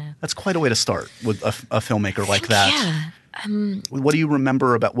 years ago now. That's quite a way to start with a filmmaker like that. Yeah. What do you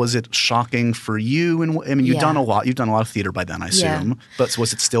remember about? Was it shocking for you? And I mean, you've done a lot. You've done a lot of theater by then, I assume. Yeah. But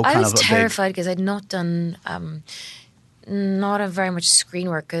was it still kind of a big? I was terrified because I'd not done not a very much screen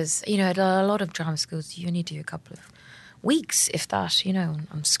work. Because at a lot of drama schools, you only do a couple of weeks, if that,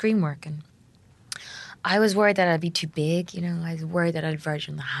 on screen work. And I was worried that I'd be too big. I was worried that I'd verge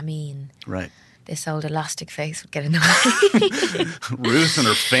on the hammy and right. This old elastic face would get in the way. Ruth and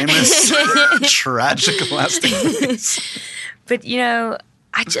her famous tragic elastic face. But, eventually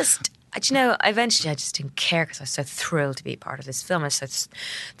I just didn't care because I was so thrilled to be part of this film. I was so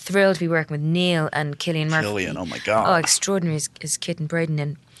thrilled to be working with Neil and Cillian Murphy. Cillian, oh my God. Oh, extraordinary as Kit and Braden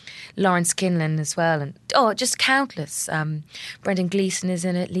and Lawrence Kinlan as well. And, just countless. Brendan Gleeson is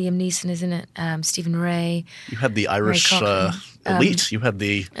in it. Liam Neeson is in it. Stephen Ray. You had the Irish elite. You had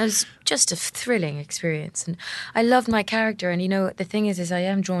the... It was just a thrilling experience. And I loved my character. And, the thing is I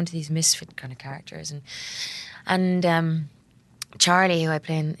am drawn to these misfit kind of characters. And Charlie, who I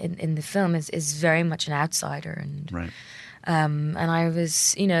play in the film, is very much an outsider. And, right. And I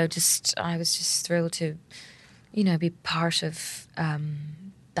was, I was just thrilled to, be part of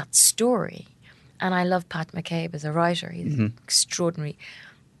that story. And I love Pat McCabe as a writer. He's an extraordinary,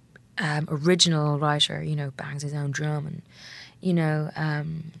 original writer, bangs his own drum and,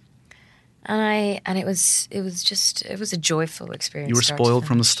 and it was a joyful experience. You were spoiled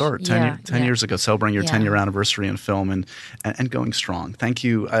from the start. 10 years ago, celebrating your 10-year anniversary in film and going strong. Thank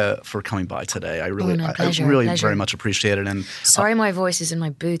you for coming by today. I really very much appreciate it. And sorry, my voice is in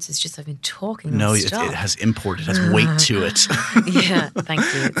my boots. It's just I've been talking. No, it has import. It has weight to it. Yeah, thank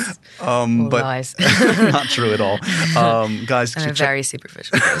you. It's but lies. Not true at all, guys. I'm a very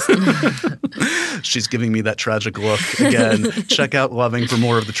superficial person. She's giving me that tragic look again. Check out Loving for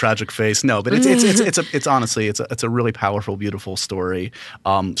more of the tragic face. No, but it's honestly it's a really powerful, beautiful story.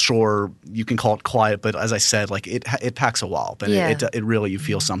 Sure, you can call it quiet, but as I said, like it packs a wallop, and it really, you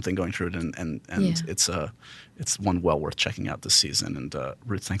feel something going through it, and it's one well worth checking out this season. And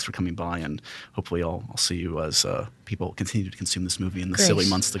Ruth, thanks for coming by, and hopefully I'll see you as people continue to consume this movie in the silly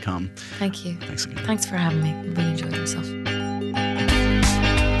months to come. Thank you. Thanks again. Thanks for having me. I really enjoyed myself.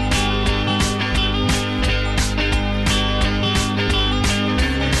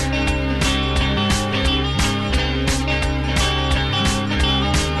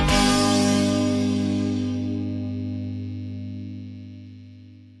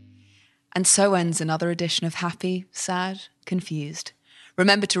 And so ends another edition of Happy, Sad, Confused.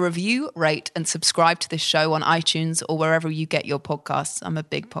 Remember to review, rate, and subscribe to this show on iTunes or wherever you get your podcasts. I'm a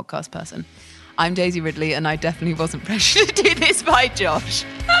big podcast person. I'm Daisy Ridley, and I definitely wasn't pressured to do this by Josh.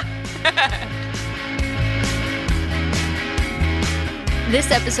 This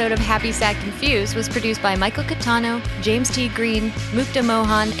episode of Happy, Sad, Confused was produced by Michael Catano, James T. Green, Mukta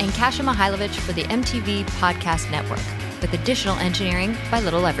Mohan, and Kasia Mihailovich for the MTV Podcast Network, with additional engineering by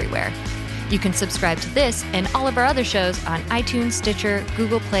Little Everywhere. You can subscribe to this and all of our other shows on iTunes, Stitcher,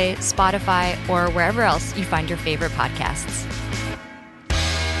 Google Play, Spotify, or wherever else you find your favorite podcasts.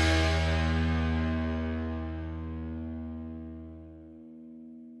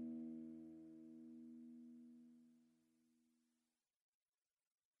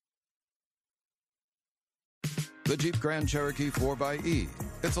 The Jeep Grand Cherokee 4xE.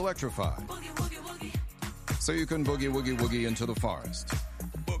 It's electrified. So you can boogie woogie woogie into the forest.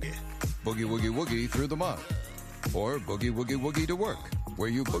 Boogie woogie woogie through the mud. Or boogie woogie woogie to work, where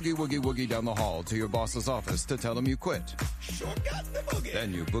you boogie woogie woogie down the hall to your boss's office to tell him you quit. Sure got the boogie.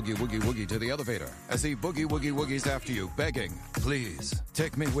 Then you boogie woogie woogie to the elevator as he boogie woogie woogies after you, begging, please,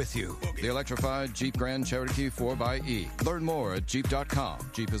 take me with you. Boogie. The electrified Jeep Grand Cherokee 4xE. Learn more at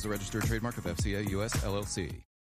Jeep.com. Jeep is a registered trademark of FCA US LLC.